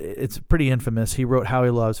it's pretty infamous. He wrote How He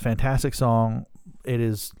Loves, fantastic song. It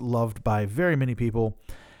is loved by very many people.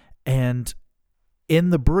 And in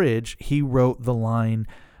the bridge, he wrote the line,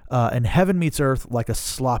 and heaven meets earth like a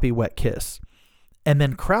sloppy wet kiss. And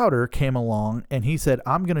then Crowder came along and he said,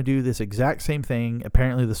 I'm going to do this exact same thing.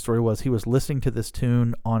 Apparently the story was he was listening to this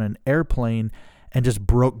tune on an airplane and just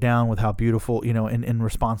broke down with how beautiful, in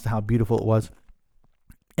response to how beautiful it was.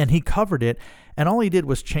 And he covered it. And all he did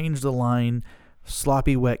was change the line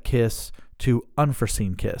sloppy wet kiss to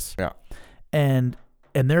unforeseen kiss. Yeah. And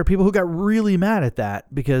there are people who got really mad at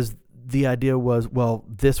that, because the idea was, well,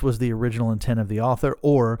 this was the original intent of the author,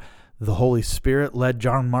 or the Holy Spirit led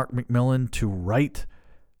John Mark McMillan to write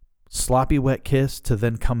sloppy wet kiss to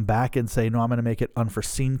then come back and say, no, I'm going to make it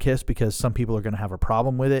unforeseen kiss because some people are going to have a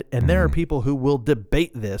problem with it. And there are people who will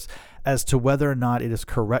debate this as to whether or not it is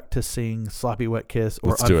correct to sing sloppy wet kiss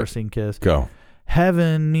or unforeseen kiss. Go.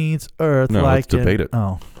 Heaven meets earth. No, let's debate it.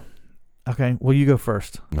 Oh, okay. Well, you go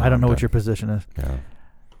first. No, I don't know I'm what your position is. Yeah.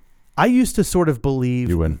 I used to sort of believe.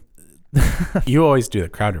 You win. You always do the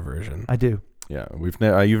Crowder version. I do. Yeah,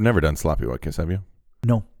 you've never done sloppy wet kiss, have you?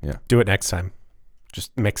 No. Yeah. Do it next time.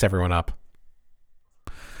 Just mix everyone up.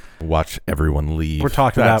 Watch everyone leave. We're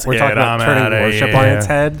talking about turning worship on its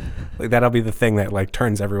head. Like, that'll be the thing that like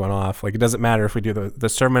turns everyone off. Like, it doesn't matter if we do the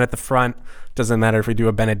sermon at the front. Doesn't matter if we do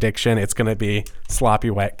a benediction. It's going to be sloppy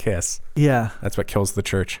wet kiss. Yeah. That's what kills the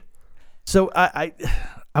church. So I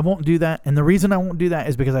won't do that, and the reason I won't do that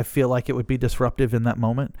is because I feel like it would be disruptive in that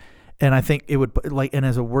moment. And I think it would, like, and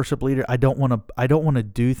as a worship leader, I don't want to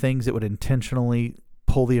do things that would intentionally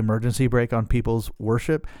pull the emergency brake on people's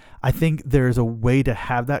worship. I think there's a way to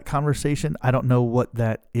have that conversation. I don't know what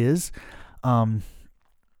that is. I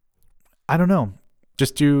don't know.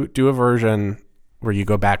 Just do a version where you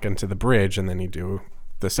go back into the bridge and then you do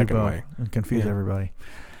the second way and confuse everybody.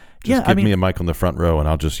 Just give me a mic on the front row and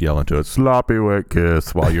I'll just yell into it, sloppy wet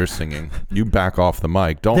kiss, while you're singing. You back off the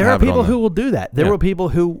mic. Don't. There are people who will do that. There were people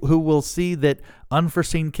who will see that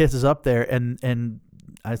unforeseen kiss is up there, and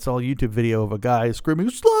I saw a YouTube video of a guy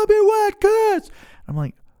screaming sloppy wet kiss. I'm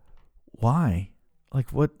like, why?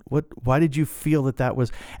 Like, what? Why did you feel that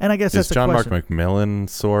was? And I guess that's the question. Is John Mark McMillan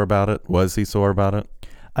sore about it? Was he sore about it?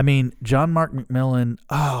 I mean, John Mark McMillan.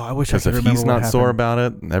 Oh, I wish I could remember. Because if he's not sore about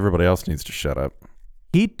it, everybody else needs to shut up.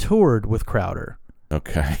 He toured with Crowder.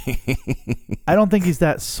 Okay. I don't think he's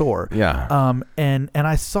that sore. Yeah. And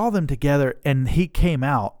I saw them together, and he came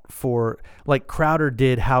out for, like, Crowder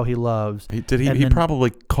did How He Loves. He probably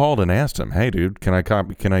called and asked him, "Hey, dude, can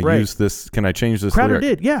I use this? Can I change this?" Crowder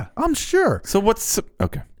lyric? did, yeah. I'm sure. So what's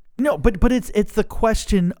okay? No, but it's the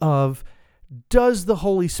question of, does the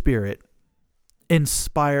Holy Spirit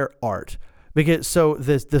inspire art? Because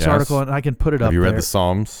this article, and I can put it up. Have you read there. the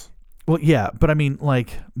Psalms? Well, yeah, but I mean, like,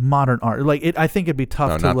 modern art. Like, I think it'd be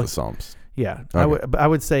tough to look. look. The Psalms. Yeah, Okay. I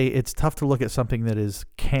would say it's tough to look at something that is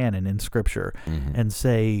canon in Scripture and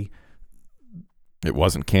say it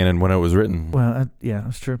wasn't canon when it was written. Well, yeah,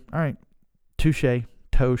 that's true. All right, touche,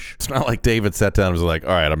 tosh. It's not like David sat down and was like, "All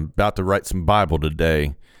right, I'm about to write some Bible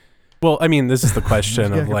today." Well, I mean, this is the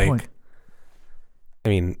question of like, point. I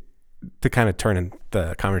mean, to kind of turn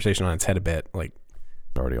the conversation on its head a bit, like,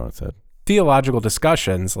 Already on its head. Theological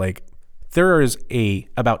discussions, like, there is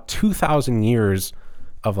about 2,000 years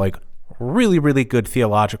of like really, really good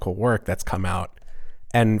theological work that's come out.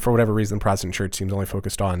 And for whatever reason, the Protestant church seems only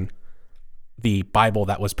focused on the Bible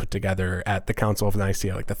that was put together at the Council of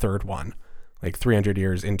Nicaea, like the third one, like 300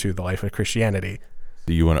 years into the life of Christianity.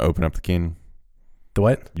 Do you want to open up the canon? The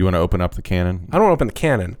what? You want to open up the canon? I don't want to open the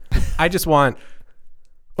canon. I just want,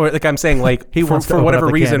 or like I'm saying, like for whatever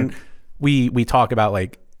reason, we talk about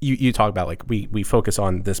like you talk about like we focus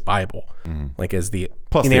on this Bible, like as the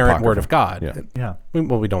plus inerrant the word of God. Yeah.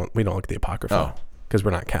 Well, we don't look at the Apocrypha because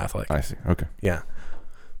we're not Catholic. I see. Okay. Yeah.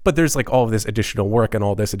 But there's like all of this additional work and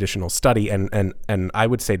all this additional study and I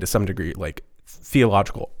would say to some degree like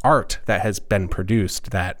theological art that has been produced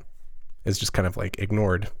that is just kind of like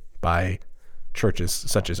ignored by churches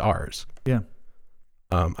such as ours. Yeah.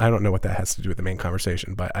 I don't know what that has to do with the main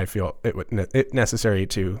conversation, but I feel it necessary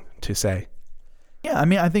to say. Yeah, I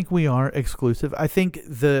mean, I think we are exclusive. I think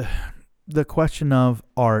the question of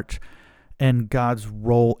art and God's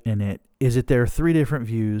role in it is that there are three different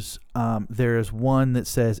views. There is one that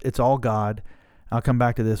says it's all God. I'll come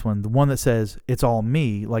back to this one. The one that says it's all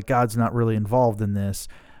me, like God's not really involved in this.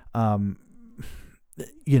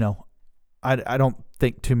 You know, I don't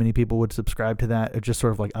think too many people would subscribe to that. It's just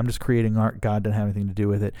sort of like, I'm just creating art. God didn't have anything to do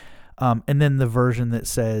with it. And then the version that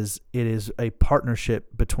says it is a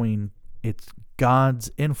partnership between it's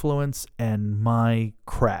God's influence and my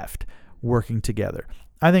craft working together.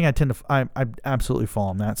 I think I absolutely fall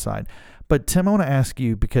on that side. But Tim, I want to ask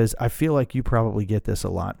you, because I feel like you probably get this a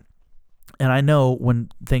lot. And I know when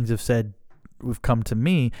things have come to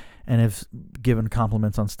me and have given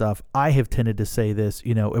compliments on stuff, I have tended to say this,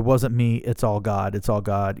 you know, it wasn't me, it's all God,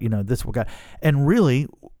 you know, this is what God. And really,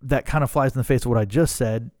 that kind of flies in the face of what I just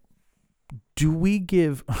said. Do we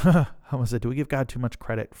give God too much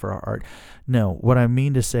credit for our art? No. What I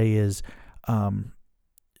mean to say is,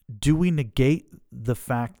 do we negate the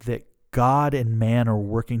fact that God and man are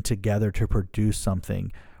working together to produce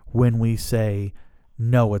something when we say,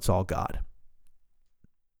 no, it's all God?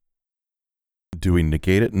 Do we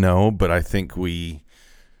negate it? No, but I think we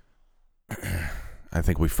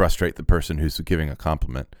frustrate the person who's giving a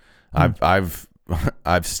compliment. I've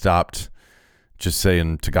stopped just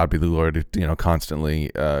saying to God be the Lord, you know, constantly,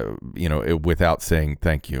 you know, without saying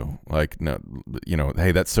thank you. Like, no, you know,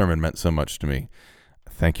 hey, that sermon meant so much to me.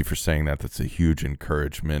 Thank you for saying that. That's a huge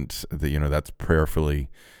encouragement. That, you know, that's prayerfully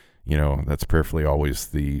always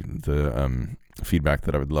the feedback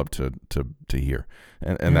that I would love to hear.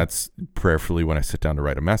 And that's prayerfully when I sit down to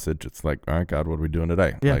write a message. It's like, all right, God, what are we doing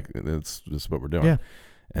today? Yeah. Like, this is what we're doing. Yeah.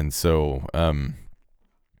 And so,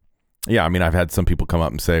 yeah, I mean, I've had some people come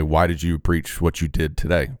up and say, why did you preach what you did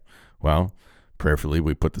today? Well, prayerfully,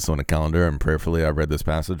 we put this on a calendar, and prayerfully I read this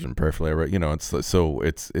passage, and prayerfully I read, you know,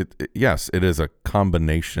 yes, it is a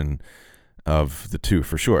combination of the two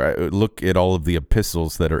for sure. I look at all of the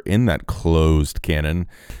epistles that are in that closed canon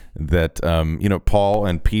that, you know, Paul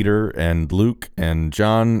and Peter and Luke and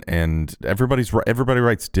John and everybody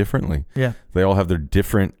writes differently. Yeah. They all have their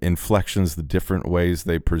different inflections, the different ways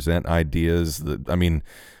they present ideas. I mean,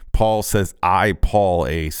 Paul says, I, Paul,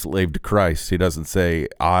 a slave to Christ. He doesn't say,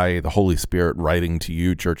 I, the Holy Spirit, writing to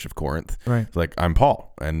you, Church of Corinth. Right. It's like, I'm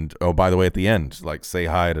Paul. And, oh, by the way, at the end, like, say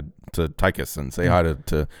hi to Tychus and say hi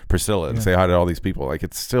to Priscilla and say hi to all these people. Like,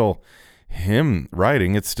 it's still him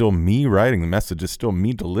writing. It's still me writing the message. It's still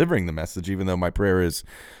me delivering the message, even though my prayer is,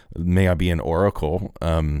 may I be an oracle.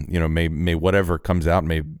 You know, may whatever comes out,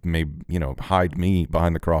 may, you know, hide me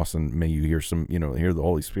behind the cross, and may you hear hear the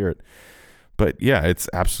Holy Spirit. But yeah, it's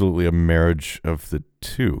absolutely a marriage of the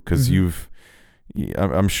two, because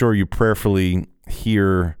I'm sure you prayerfully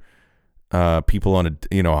hear people on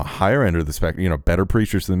a higher end of the spectrum, you know, better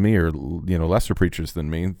preachers than me, or, you know, lesser preachers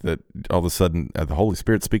than me, that all of a sudden the Holy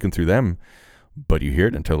Spirit's speaking through them, but you hear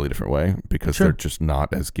it in a totally different way because they're just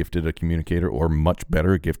not as gifted a communicator, or much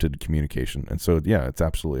better gifted communication. And so, yeah, it's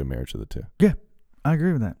absolutely a marriage of the two. Yeah, I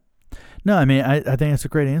agree with that. No, I mean, I think that's a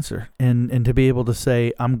great answer. And to be able to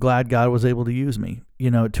say, I'm glad God was able to use me,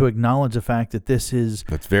 you know, to acknowledge the fact that this is...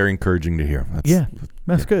 That's very encouraging to hear.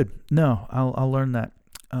 That's good. No, I'll learn that.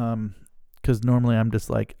 Because normally I'm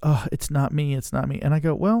just like, oh, it's not me. And I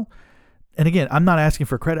go, well, and again, I'm not asking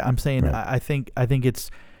for credit. I'm saying, right. I think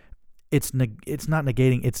it's not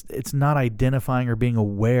negating. It's not identifying or being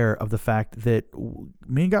aware of the fact that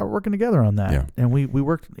me and God were working together on that. Yeah. And we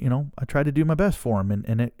worked, you know, I tried to do my best for him,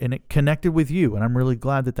 and it connected with you. And I'm really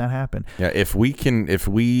glad that happened. Yeah. If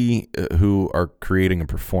we who are creating and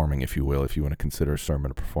performing, if you will, if you want to consider a sermon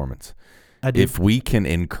a performance, if we can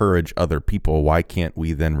encourage other people, why can't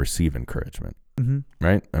we then receive encouragement? Mm-hmm.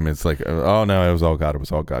 Right. I mean, it's like, oh no, it was all God. It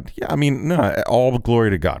was all God. Yeah. I mean, no, all glory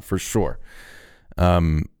to God for sure.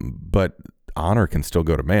 But honor can still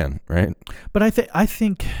go to man, right? But I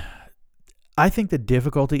think I think the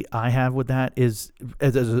difficulty I have with that is,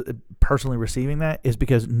 as personally receiving that, is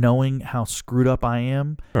because knowing how screwed up I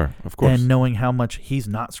am, sure, of course, and knowing how much he's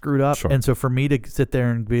not screwed up, sure. And so for me to sit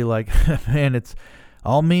there and be like, man, it's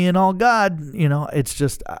all me and all God, it's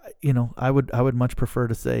just, I would much prefer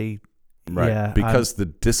to say, right, yeah, because the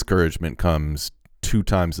discouragement comes 2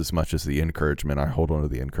 times as much as the encouragement. I hold on to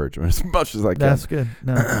the encouragement as much as I can. That's good.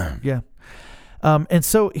 No, yeah. And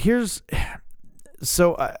so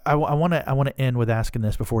I want to end with asking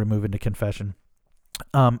this before we move into confession.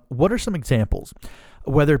 What are some examples,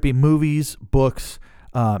 whether it be movies, books,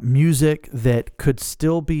 music, that could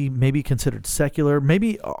still be maybe considered secular,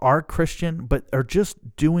 maybe are Christian, but are just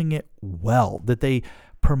doing it well, that they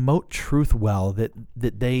promote truth well, that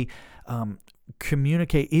they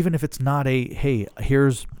communicate, even if it's not hey,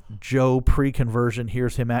 here's Joe pre-conversion,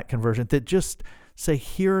 here's him at conversion, that just say,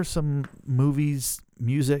 here are some movies,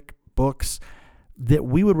 music, books that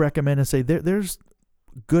we would recommend, and say there's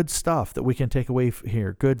good stuff that we can take away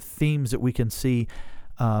here, good themes that we can see,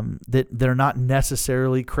 that they're not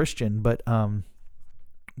necessarily Christian, but are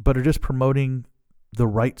just promoting the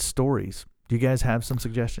right stories. Do you guys have some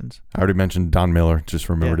suggestions? I already mentioned Don Miller. Just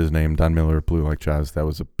remembered his name. Don Miller, Blue Like Jazz. That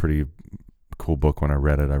was a pretty cool book when I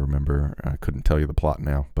read it. I remember. I couldn't tell you the plot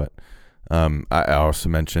now, but I also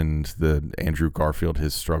mentioned the Andrew Garfield,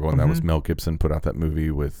 his struggle, and that was Mel Gibson put out that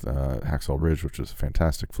movie with Hacksaw Ridge, which was a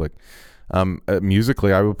fantastic flick.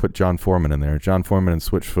 Musically, I would put John Foreman in there. John Foreman and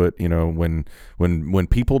Switchfoot. When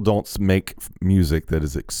people don't make music that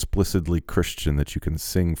is explicitly Christian, that you can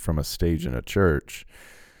sing from a stage in a church,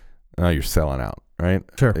 you're selling out, right?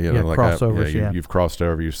 Sure. Crossovers. You've crossed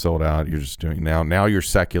over. You've sold out. You're just doing now you're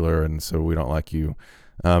secular, and so we don't like you.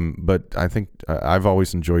 But I think I've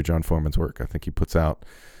always enjoyed John Foreman's work. I think he puts out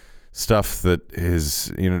stuff that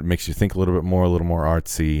is, makes you think a little more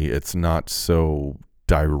artsy. It's not so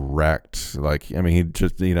direct. He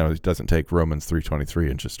just, he doesn't take Romans 3:23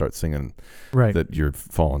 and just start singing that you're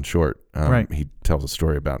falling short. He tells a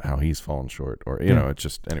story about how he's fallen short, or, it's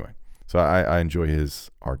just, anyway. So I enjoy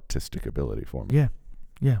his artistic ability for me. Yeah.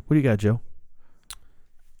 Yeah. What do you got, Joe?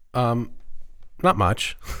 Not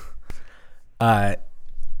much.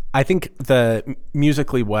 I think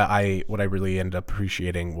musically what I really ended up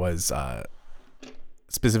appreciating was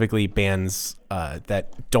specifically bands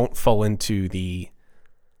that don't fall into the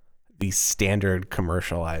standard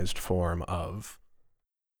commercialized form of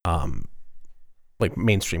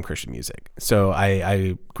mainstream Christian music. So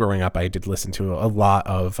I growing up, I did listen to a lot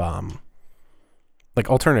of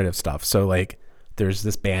alternative stuff. So there's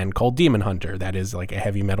this band called Demon Hunter that is a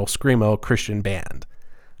heavy metal screamo Christian band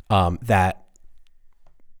that.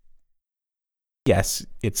 Yes,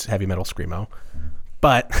 it's heavy metal screamo,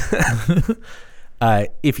 but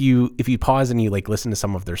if you pause and you listen to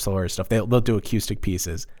some of their slower stuff, they'll do acoustic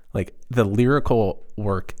pieces. The lyrical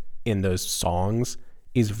work in those songs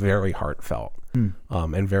is very heartfelt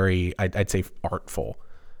and very, I'd say, artful.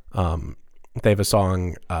 They have a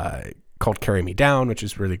song called "Carry Me Down," which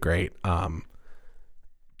is really great.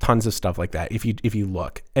 Tons of stuff like that. If you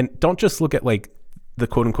look, and don't just look at the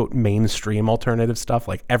quote unquote mainstream alternative stuff.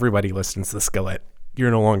 Everybody listens to The Skillet. You're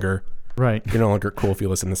no longer cool if you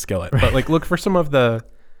listen to Skillet. Right. But look for some of the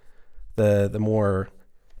more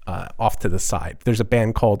off to the side. There's a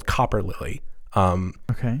band called Copper Lily.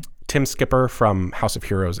 Okay. Tim Skipper from House of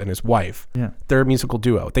Heroes and his wife. Yeah. They're a musical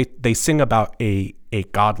duo. They sing about a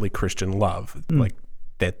godly Christian love.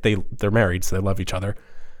 That they're married, so they love each other.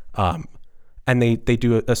 And they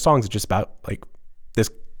do a song that's just about this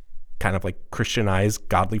kind of Christianized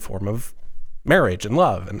godly form of marriage and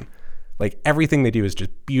love, and everything they do is just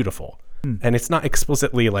beautiful. And it's not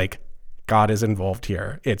explicitly God is involved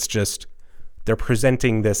here. It's just they're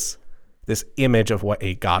presenting this image of what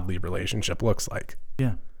a godly relationship looks like.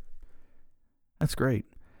 Yeah, that's great.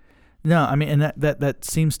 No, I mean, and that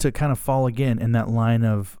seems to kind of fall again in that line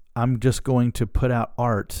of, I'm just going to put out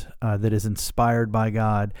art that is inspired by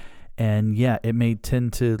God, and it may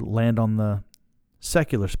tend to land on the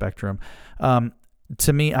secular spectrum.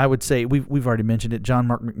 To me, I would say we've already mentioned it. John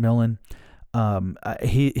Mark McMillan,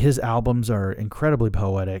 his albums are incredibly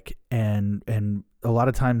poetic, and a lot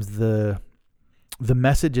of times the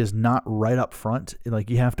message is not right up front.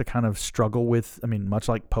 You have to kind of struggle with. I mean, much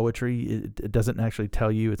like poetry, it doesn't actually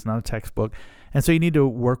tell you. It's not a textbook, and so you need to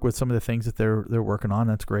work with some of the things that they're working on.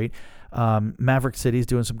 That's great. Maverick City's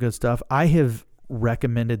doing some good stuff. I have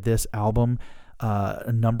recommended this album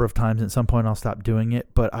a number of times. At some point I'll stop doing it,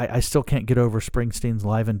 but I still can't get over Springsteen's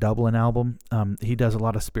Live in Dublin album. He does a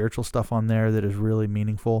lot of spiritual stuff on there that is really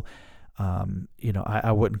meaningful.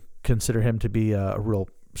 I wouldn't consider him to be a real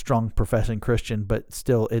strong professing Christian, but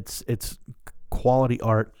still it's quality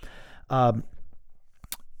art.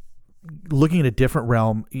 Looking at a different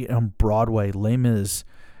realm, on Broadway, Les Mis,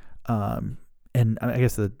 and I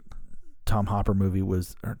guess the Tom Hopper movie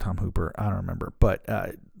was, or Tom Hooper, I don't remember, but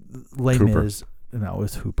Les Mis, no, it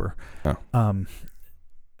was Hooper. Oh.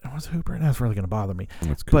 It was Hooper, and that's really going to bother me.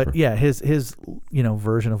 But yeah, his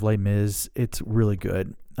version of Les Mis, it's really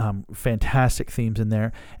good. Fantastic themes in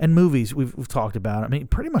there, and movies we've talked about. I mean,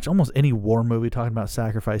 pretty much almost any war movie talking about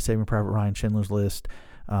sacrifice, Saving Private Ryan, Schindler's List,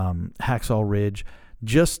 Hacksaw Ridge.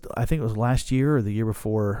 Just, I think it was last year or the year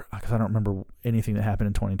before, because I don't remember anything that happened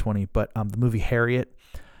in 2020. But the movie Harriet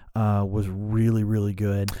was really, really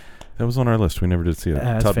good. That was on our list. We never did see it.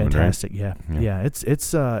 That's Tubman, fantastic. Right? Yeah.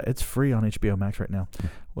 It's free on HBO Max right now.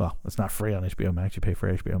 Well, it's not free on HBO Max. You pay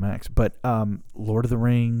for HBO Max. But Lord of the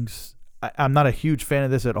Rings. I'm not a huge fan of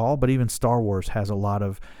this at all. But even Star Wars has a lot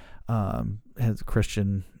of has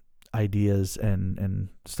Christian ideas and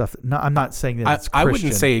stuff. No, I'm not saying that it's Christian. I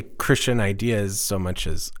wouldn't say Christian ideas so much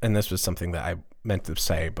as, and this was something that I meant to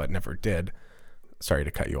say but never did. Sorry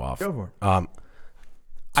to cut you off. Go for it.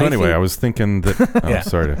 So anyway, I was thinking that. Yeah.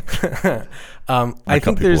 Sorry to. I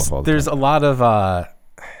think there's a lot of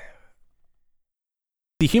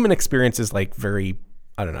the human experience is like very,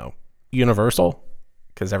 I don't know, universal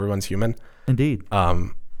because everyone's human. Indeed.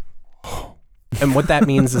 And what that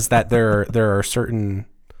means is that there are certain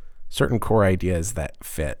core ideas that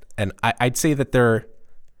fit, and I'd say that there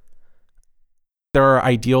are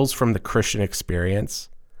ideals from the Christian experience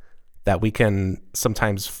that we can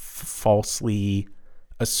sometimes falsely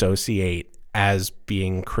associate as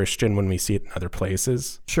being Christian when we see it in other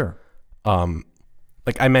places. Sure.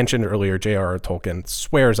 Like I mentioned earlier, J.R.R. Tolkien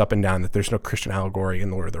swears up and down that there's no Christian allegory in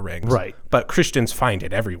Lord of the Rings. Right. But Christians find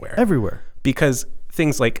it everywhere. Everywhere. Because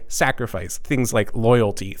things like sacrifice, things like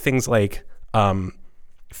loyalty, things like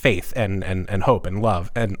faith and hope and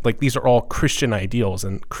love, and like these are all Christian ideals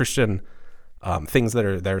and Christian things that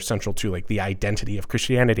are central to like the identity of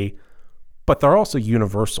Christianity, but they're also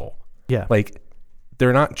universal. Yeah. Like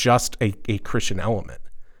they're not just a Christian element.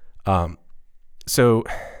 So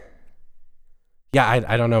yeah,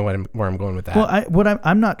 I don't know where I'm going with that. Well,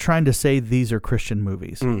 I'm not trying to say these are Christian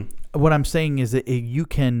movies. What I'm saying is that you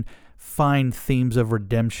can find themes of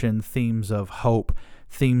redemption, themes of hope,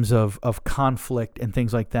 themes of conflict, and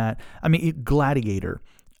things like that. I mean, Gladiator,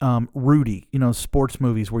 Rudy, sports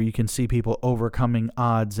movies where you can see people overcoming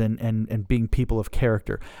odds and being people of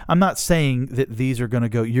character. I'm not saying that these are going to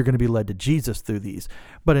go, you're going to be led to Jesus through these,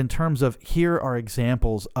 but in terms of here are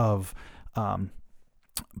examples of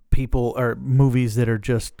people or movies that are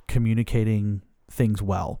just communicating things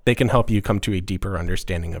well. They can help you come to a deeper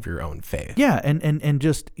understanding of your own faith. Yeah, and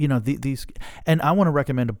just these, and I want to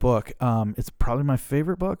recommend a book. It's probably my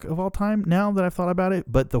favorite book of all time now that I've thought about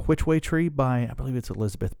it. But The Which Way Tree by, I believe it's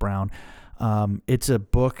Elizabeth Brown. It's a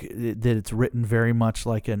book that it's written very much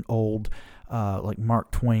like an old, like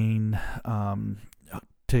Mark Twain,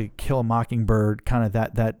 To Kill a Mockingbird, kind of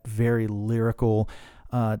that very lyrical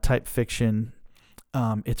type fiction.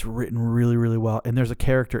 It's written really, really well. And there's a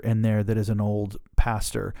character in there that is an old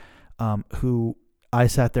pastor who I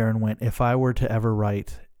sat there and went, if I were to ever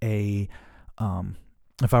write a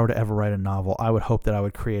novel, I would hope that I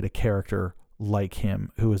would create a character like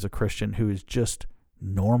him who is a Christian, who is just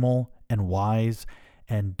normal and wise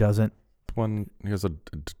and doesn't. He has a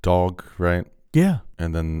dog, right? Yeah.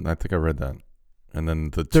 And then I think I read that. And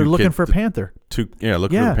then they're looking for a panther.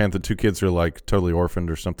 Looking for a panther. Two kids are like totally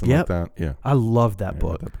orphaned or something like that. Yeah. I love that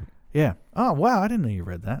book. Yeah. Oh, wow. I didn't know you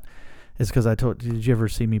read that. It's because did you ever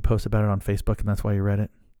see me post about it on Facebook and that's why you read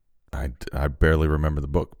it? I barely remember the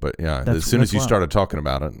book, but yeah, as soon as you started talking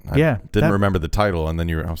about it, I didn't remember the title, and then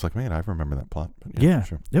I was like, man, I remember that plot. But yeah,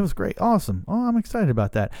 sure. It was great, awesome. Oh, I'm excited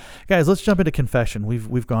about that, guys. Let's jump into confession.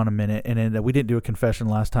 We've gone a minute, and we didn't do a confession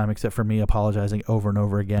last time, except for me apologizing over and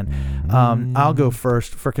over again. I'll go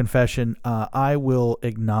first for confession. I will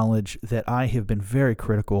acknowledge that I have been very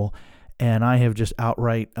critical, and I have just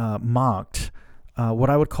outright mocked what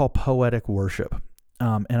I would call poetic worship.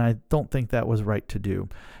 And I don't think that was right to do.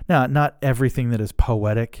 Now, not everything that is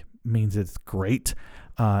poetic means it's great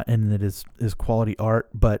and that is quality art,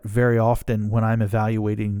 but very often when I'm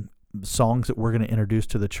evaluating songs that we're going to introduce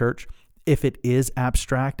to the church, if it is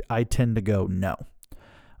abstract, I tend to go no.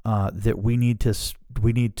 That we need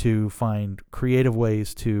to find creative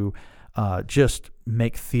ways to just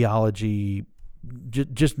make theology,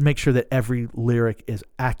 just make sure that every lyric is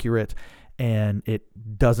accurate and it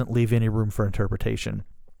doesn't leave any room for interpretation.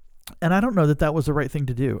 And I don't know that was the right thing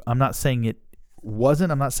to do. I'm not saying it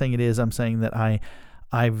wasn't. I'm not saying it is. I'm saying that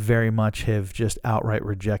I very much have just outright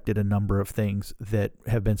rejected a number of things that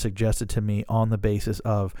have been suggested to me on the basis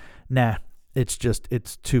of,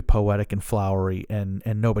 It's too poetic and flowery, and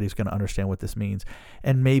nobody's going to understand what this means.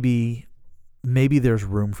 And maybe there's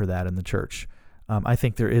room for that in the church. I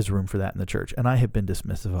think there is room for that in the church, and I have been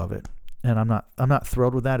dismissive of it. And I'm not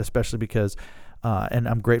thrilled with that, especially because, and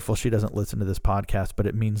I'm grateful she doesn't listen to this podcast, but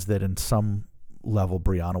it means that in some level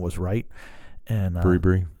Brianna was right. And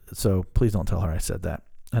Brie. So please don't tell her I said that.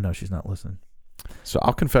 I know she's not listening. So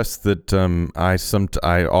I'll confess that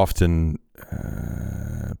I often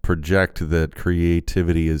project that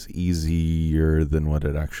creativity is easier than what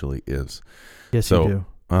it actually is. Yes, you do.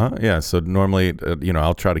 Yeah. So normally,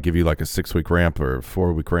 I'll try to give you like a 6-week ramp or a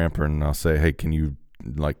 4-week ramp, and I'll say, hey, can you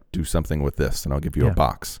like do something with this? And I'll give you a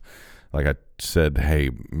box. Like I said, hey,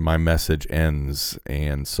 my message ends,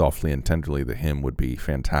 and Softly and Tenderly, the hymn, would be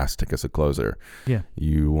fantastic as a closer. Yeah.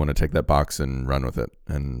 You want to take that box and run with it.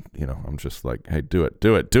 And, I'm just like, hey, do it.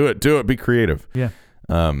 Be creative. Yeah.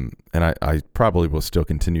 And I probably will still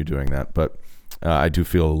continue doing that, but I do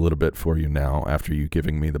feel a little bit for you now after you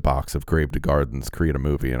giving me the box of Grave to Gardens, create a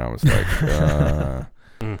movie. And I was like, I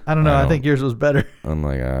don't know. I think yours was better. I'm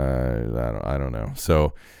like, I don't know.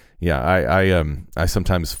 So yeah, I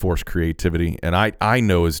sometimes force creativity, and I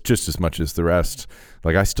know is just as much as the rest.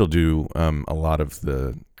 Like I still do a lot of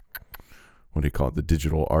the, what do you call it? The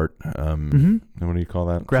digital art. What do you call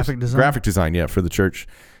that? Graphic design. Graphic design. Yeah. For the church.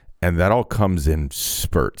 And that all comes in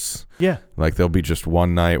spurts. Yeah. Like there'll be just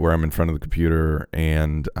one night where I'm in front of the computer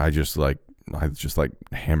and I just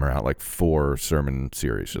hammer out like 4 sermon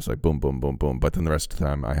series, just like boom, boom, boom, boom. But then the rest of the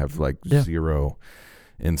time I have like zero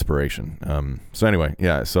inspiration. So anyway,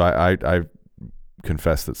 yeah. So I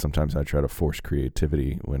confess that sometimes I try to force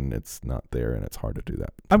creativity when it's not there, and it's hard to do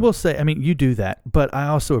that. I will say, I mean, you do that, but I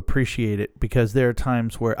also appreciate it because there are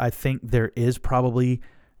times where I think there is probably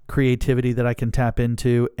creativity that I can tap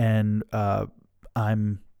into, and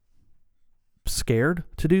I'm scared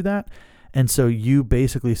to do that. And so you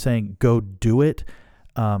basically saying go do it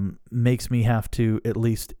makes me have to, at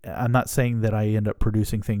least, I'm not saying that I end up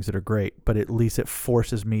producing things that are great, but at least it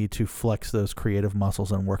forces me to flex those creative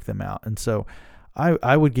muscles and work them out. And so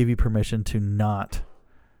I would give you permission to not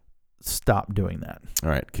stop doing that. All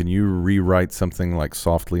right. Can you rewrite something like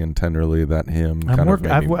Softly and Tenderly, that hymn? I've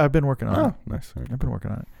been working on it. Oh, nice. I've been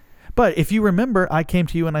working on it. But if you remember, I came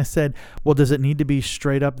to you and I said, well, does it need to be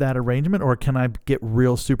straight up that arrangement, or can I get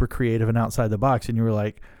real super creative and outside the box? And you were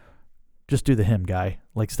like, just do the hymn, guy.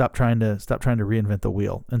 Like, stop trying to reinvent the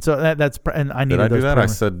wheel. And so that's, and I needed those. Did I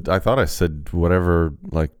do that? I thought I said whatever,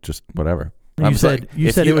 like just whatever. You said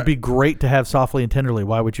it would be great to have Softly and Tenderly.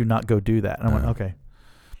 Why would you not go do that? And I went, okay.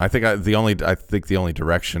 I think the only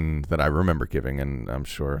direction that I remember giving, and I'm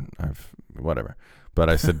sure whatever. But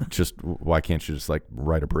I said, just why can't you just like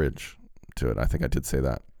write a bridge to it? I think I did say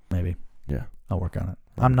that. Maybe. Yeah. I'll work on it.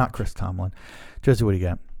 I'm not Chris Tomlin. Josie, what do you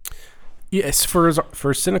got? Yes,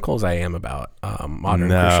 for cynical as I am about modern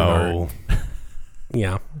Christian art.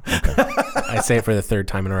 Yeah. Okay. I say it for the 3rd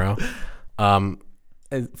time in a row.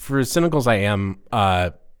 For as cynical as I am,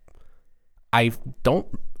 I don't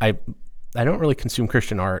really consume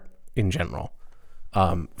Christian art in general.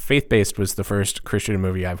 Faith-Based was the first Christian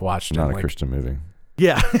movie I've watched. Not a Christian movie.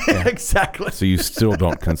 Yeah, exactly. So you still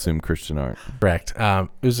don't consume Christian art. Correct. It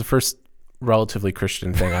was the first relatively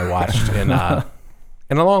Christian thing I watched in a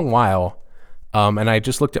long while. And I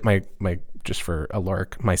just looked at my just for a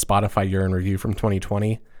lark, my Spotify year-end review from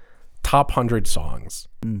 2020, top 100 songs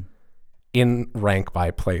in rank by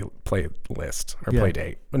playlist or play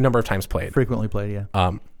date, a number of times played. Frequently played,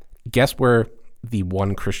 yeah. Guess where the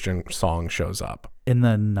one Christian song shows up? In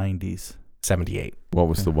the 90s. 78. What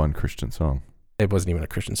was the one Christian song? It wasn't even a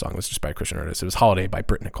Christian song. It was just by a Christian artist. It was Holiday by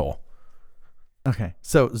Britt Nicole. Okay.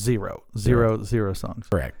 So zero songs.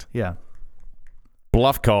 Correct. Yeah.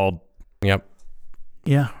 Bluff called. Yep.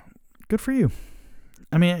 Yeah. Good for you.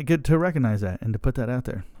 I mean, good to recognize that and to put that out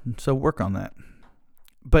there. So work on that.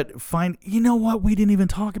 But you know what we didn't even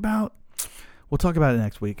talk about? We'll talk about it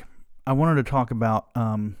next week. I wanted to talk about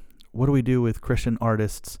what do we do with Christian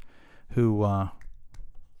artists who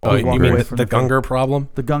you mean the Gungor problem?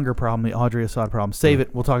 The Gungor problem, the Audrey Assad problem. Save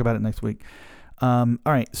it. We'll talk about it next week. All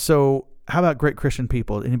right. So how about great Christian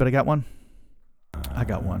people? Anybody got one? I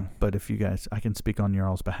got one. But if you guys, I can speak on your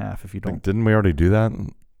all's behalf if you don't. Didn't we already do that?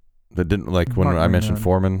 That didn't, like, when I mentioned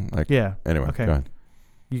Foreman? Like, yeah. Anyway, okay. Go ahead.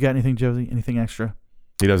 You got anything, Josie? Anything extra?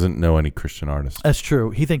 He doesn't know any Christian artists. That's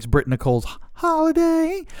true. He thinks Britt Nicole's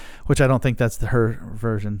Holiday, which I don't think that's her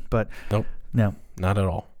version. But nope. No. Not at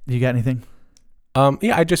all. You got anything?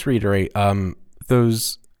 Yeah, I just reiterate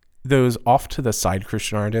those off to the side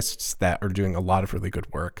Christian artists that are doing a lot of really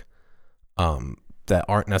good work that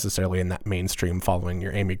aren't necessarily in that mainstream following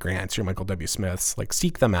your Amy Grants, your Michael W. Smiths. Like,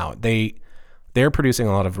 seek them out. They they're producing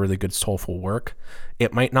a lot of really good soulful work.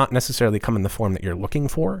 It might not necessarily come in the form that you're looking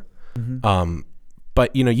for,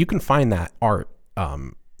 but you can find that art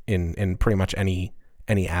in pretty much any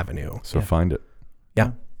avenue. So find it.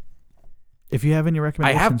 Yeah. If you have any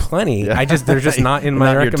recommendations, I have plenty. They're just not in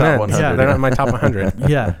my recommends. Yeah, they're not in my top 100.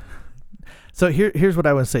 Yeah. So here's what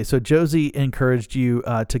I would say. So Josie encouraged you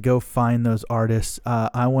to go find those artists.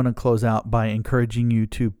 I want to close out by encouraging you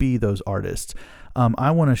to be those artists.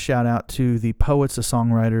 I want to shout out to the poets, the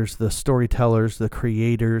songwriters, the storytellers, the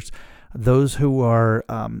creators, those who are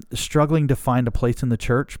struggling to find a place in the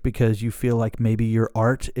church because you feel like maybe your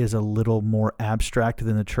art is a little more abstract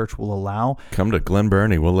than the church will allow. Come to Glen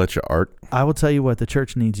Burnie. We'll let you art. I will tell you what, the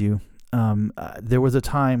church needs you. There was a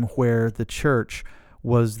time where the church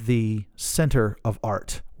was the center of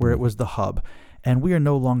art, where it was the hub, and we are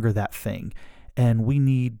no longer that thing, and we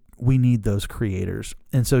need those creators.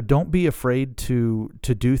 And so don't be afraid to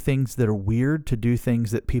do things that are weird, to do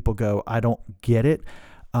things that people go, I don't get it.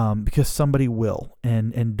 Because somebody will,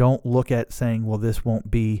 and don't look at saying, well, this won't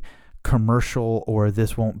be commercial or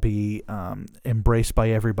this won't be embraced by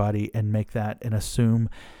everybody, and make that and assume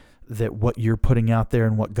that what you're putting out there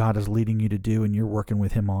and what God is leading you to do and you're working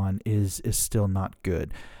with him on is still not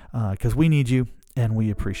good, because we need you and we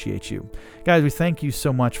appreciate you. Guys, we thank you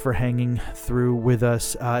so much for hanging through with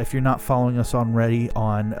us. If you're not following us already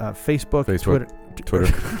on Facebook,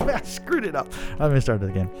 Twitter. I screwed it up. Let me start it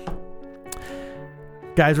again.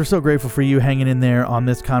 Guys, we're so grateful for you hanging in there on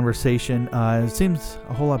this conversation. It seems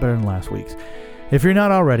a whole lot better than last week's. If you're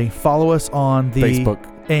not already, follow us on the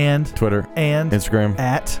Facebook and Twitter and Instagram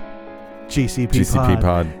at GCP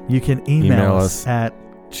Pod. You can email us at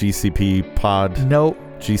GCP Pod. Nope.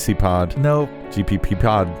 GC Pod. Nope. GPP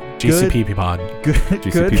Pod. GCP Pod. Good.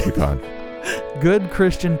 GCP Pod.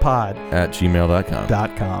 GoodChristianPod at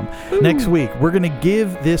gmail.com. Next week, we're going to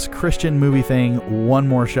give this Christian movie thing one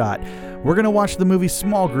more shot. We're going to watch the movie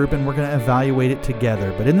Small Group, and we're going to evaluate it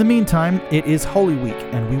together. But in the meantime, it is Holy Week,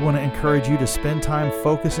 and we want to encourage you to spend time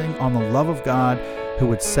focusing on the love of God who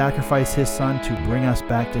would sacrifice his son to bring us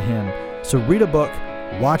back to him. So read a book,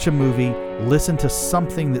 watch a movie, listen to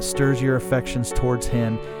something that stirs your affections towards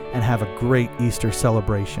him, and have a great Easter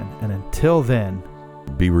celebration. And until then,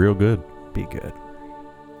 be real good. Be good.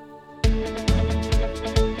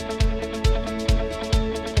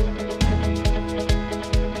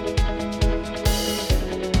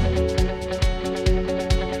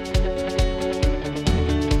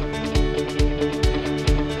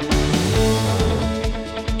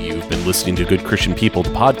 Listening to Good Christian People, the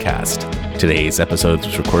podcast. Today's episode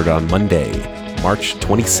was recorded on Monday, March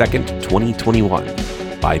 22nd,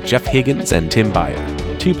 2021, by Jeff Higgins and Tim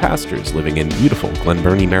Byer, two pastors living in beautiful Glen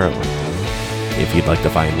Burnie, Maryland. If you'd like to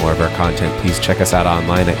find more of our content, please check us out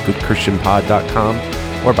online at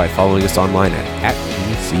goodchristianpod.com or by following us online at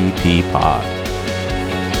GCPPod.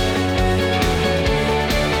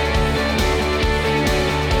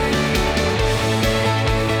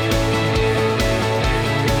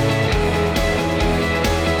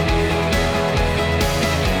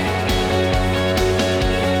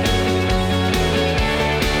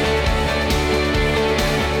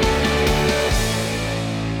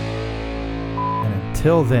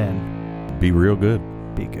 Until then, be real good.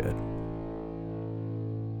 Be good.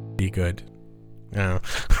 Be good. No.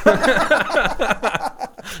 That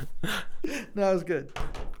was good.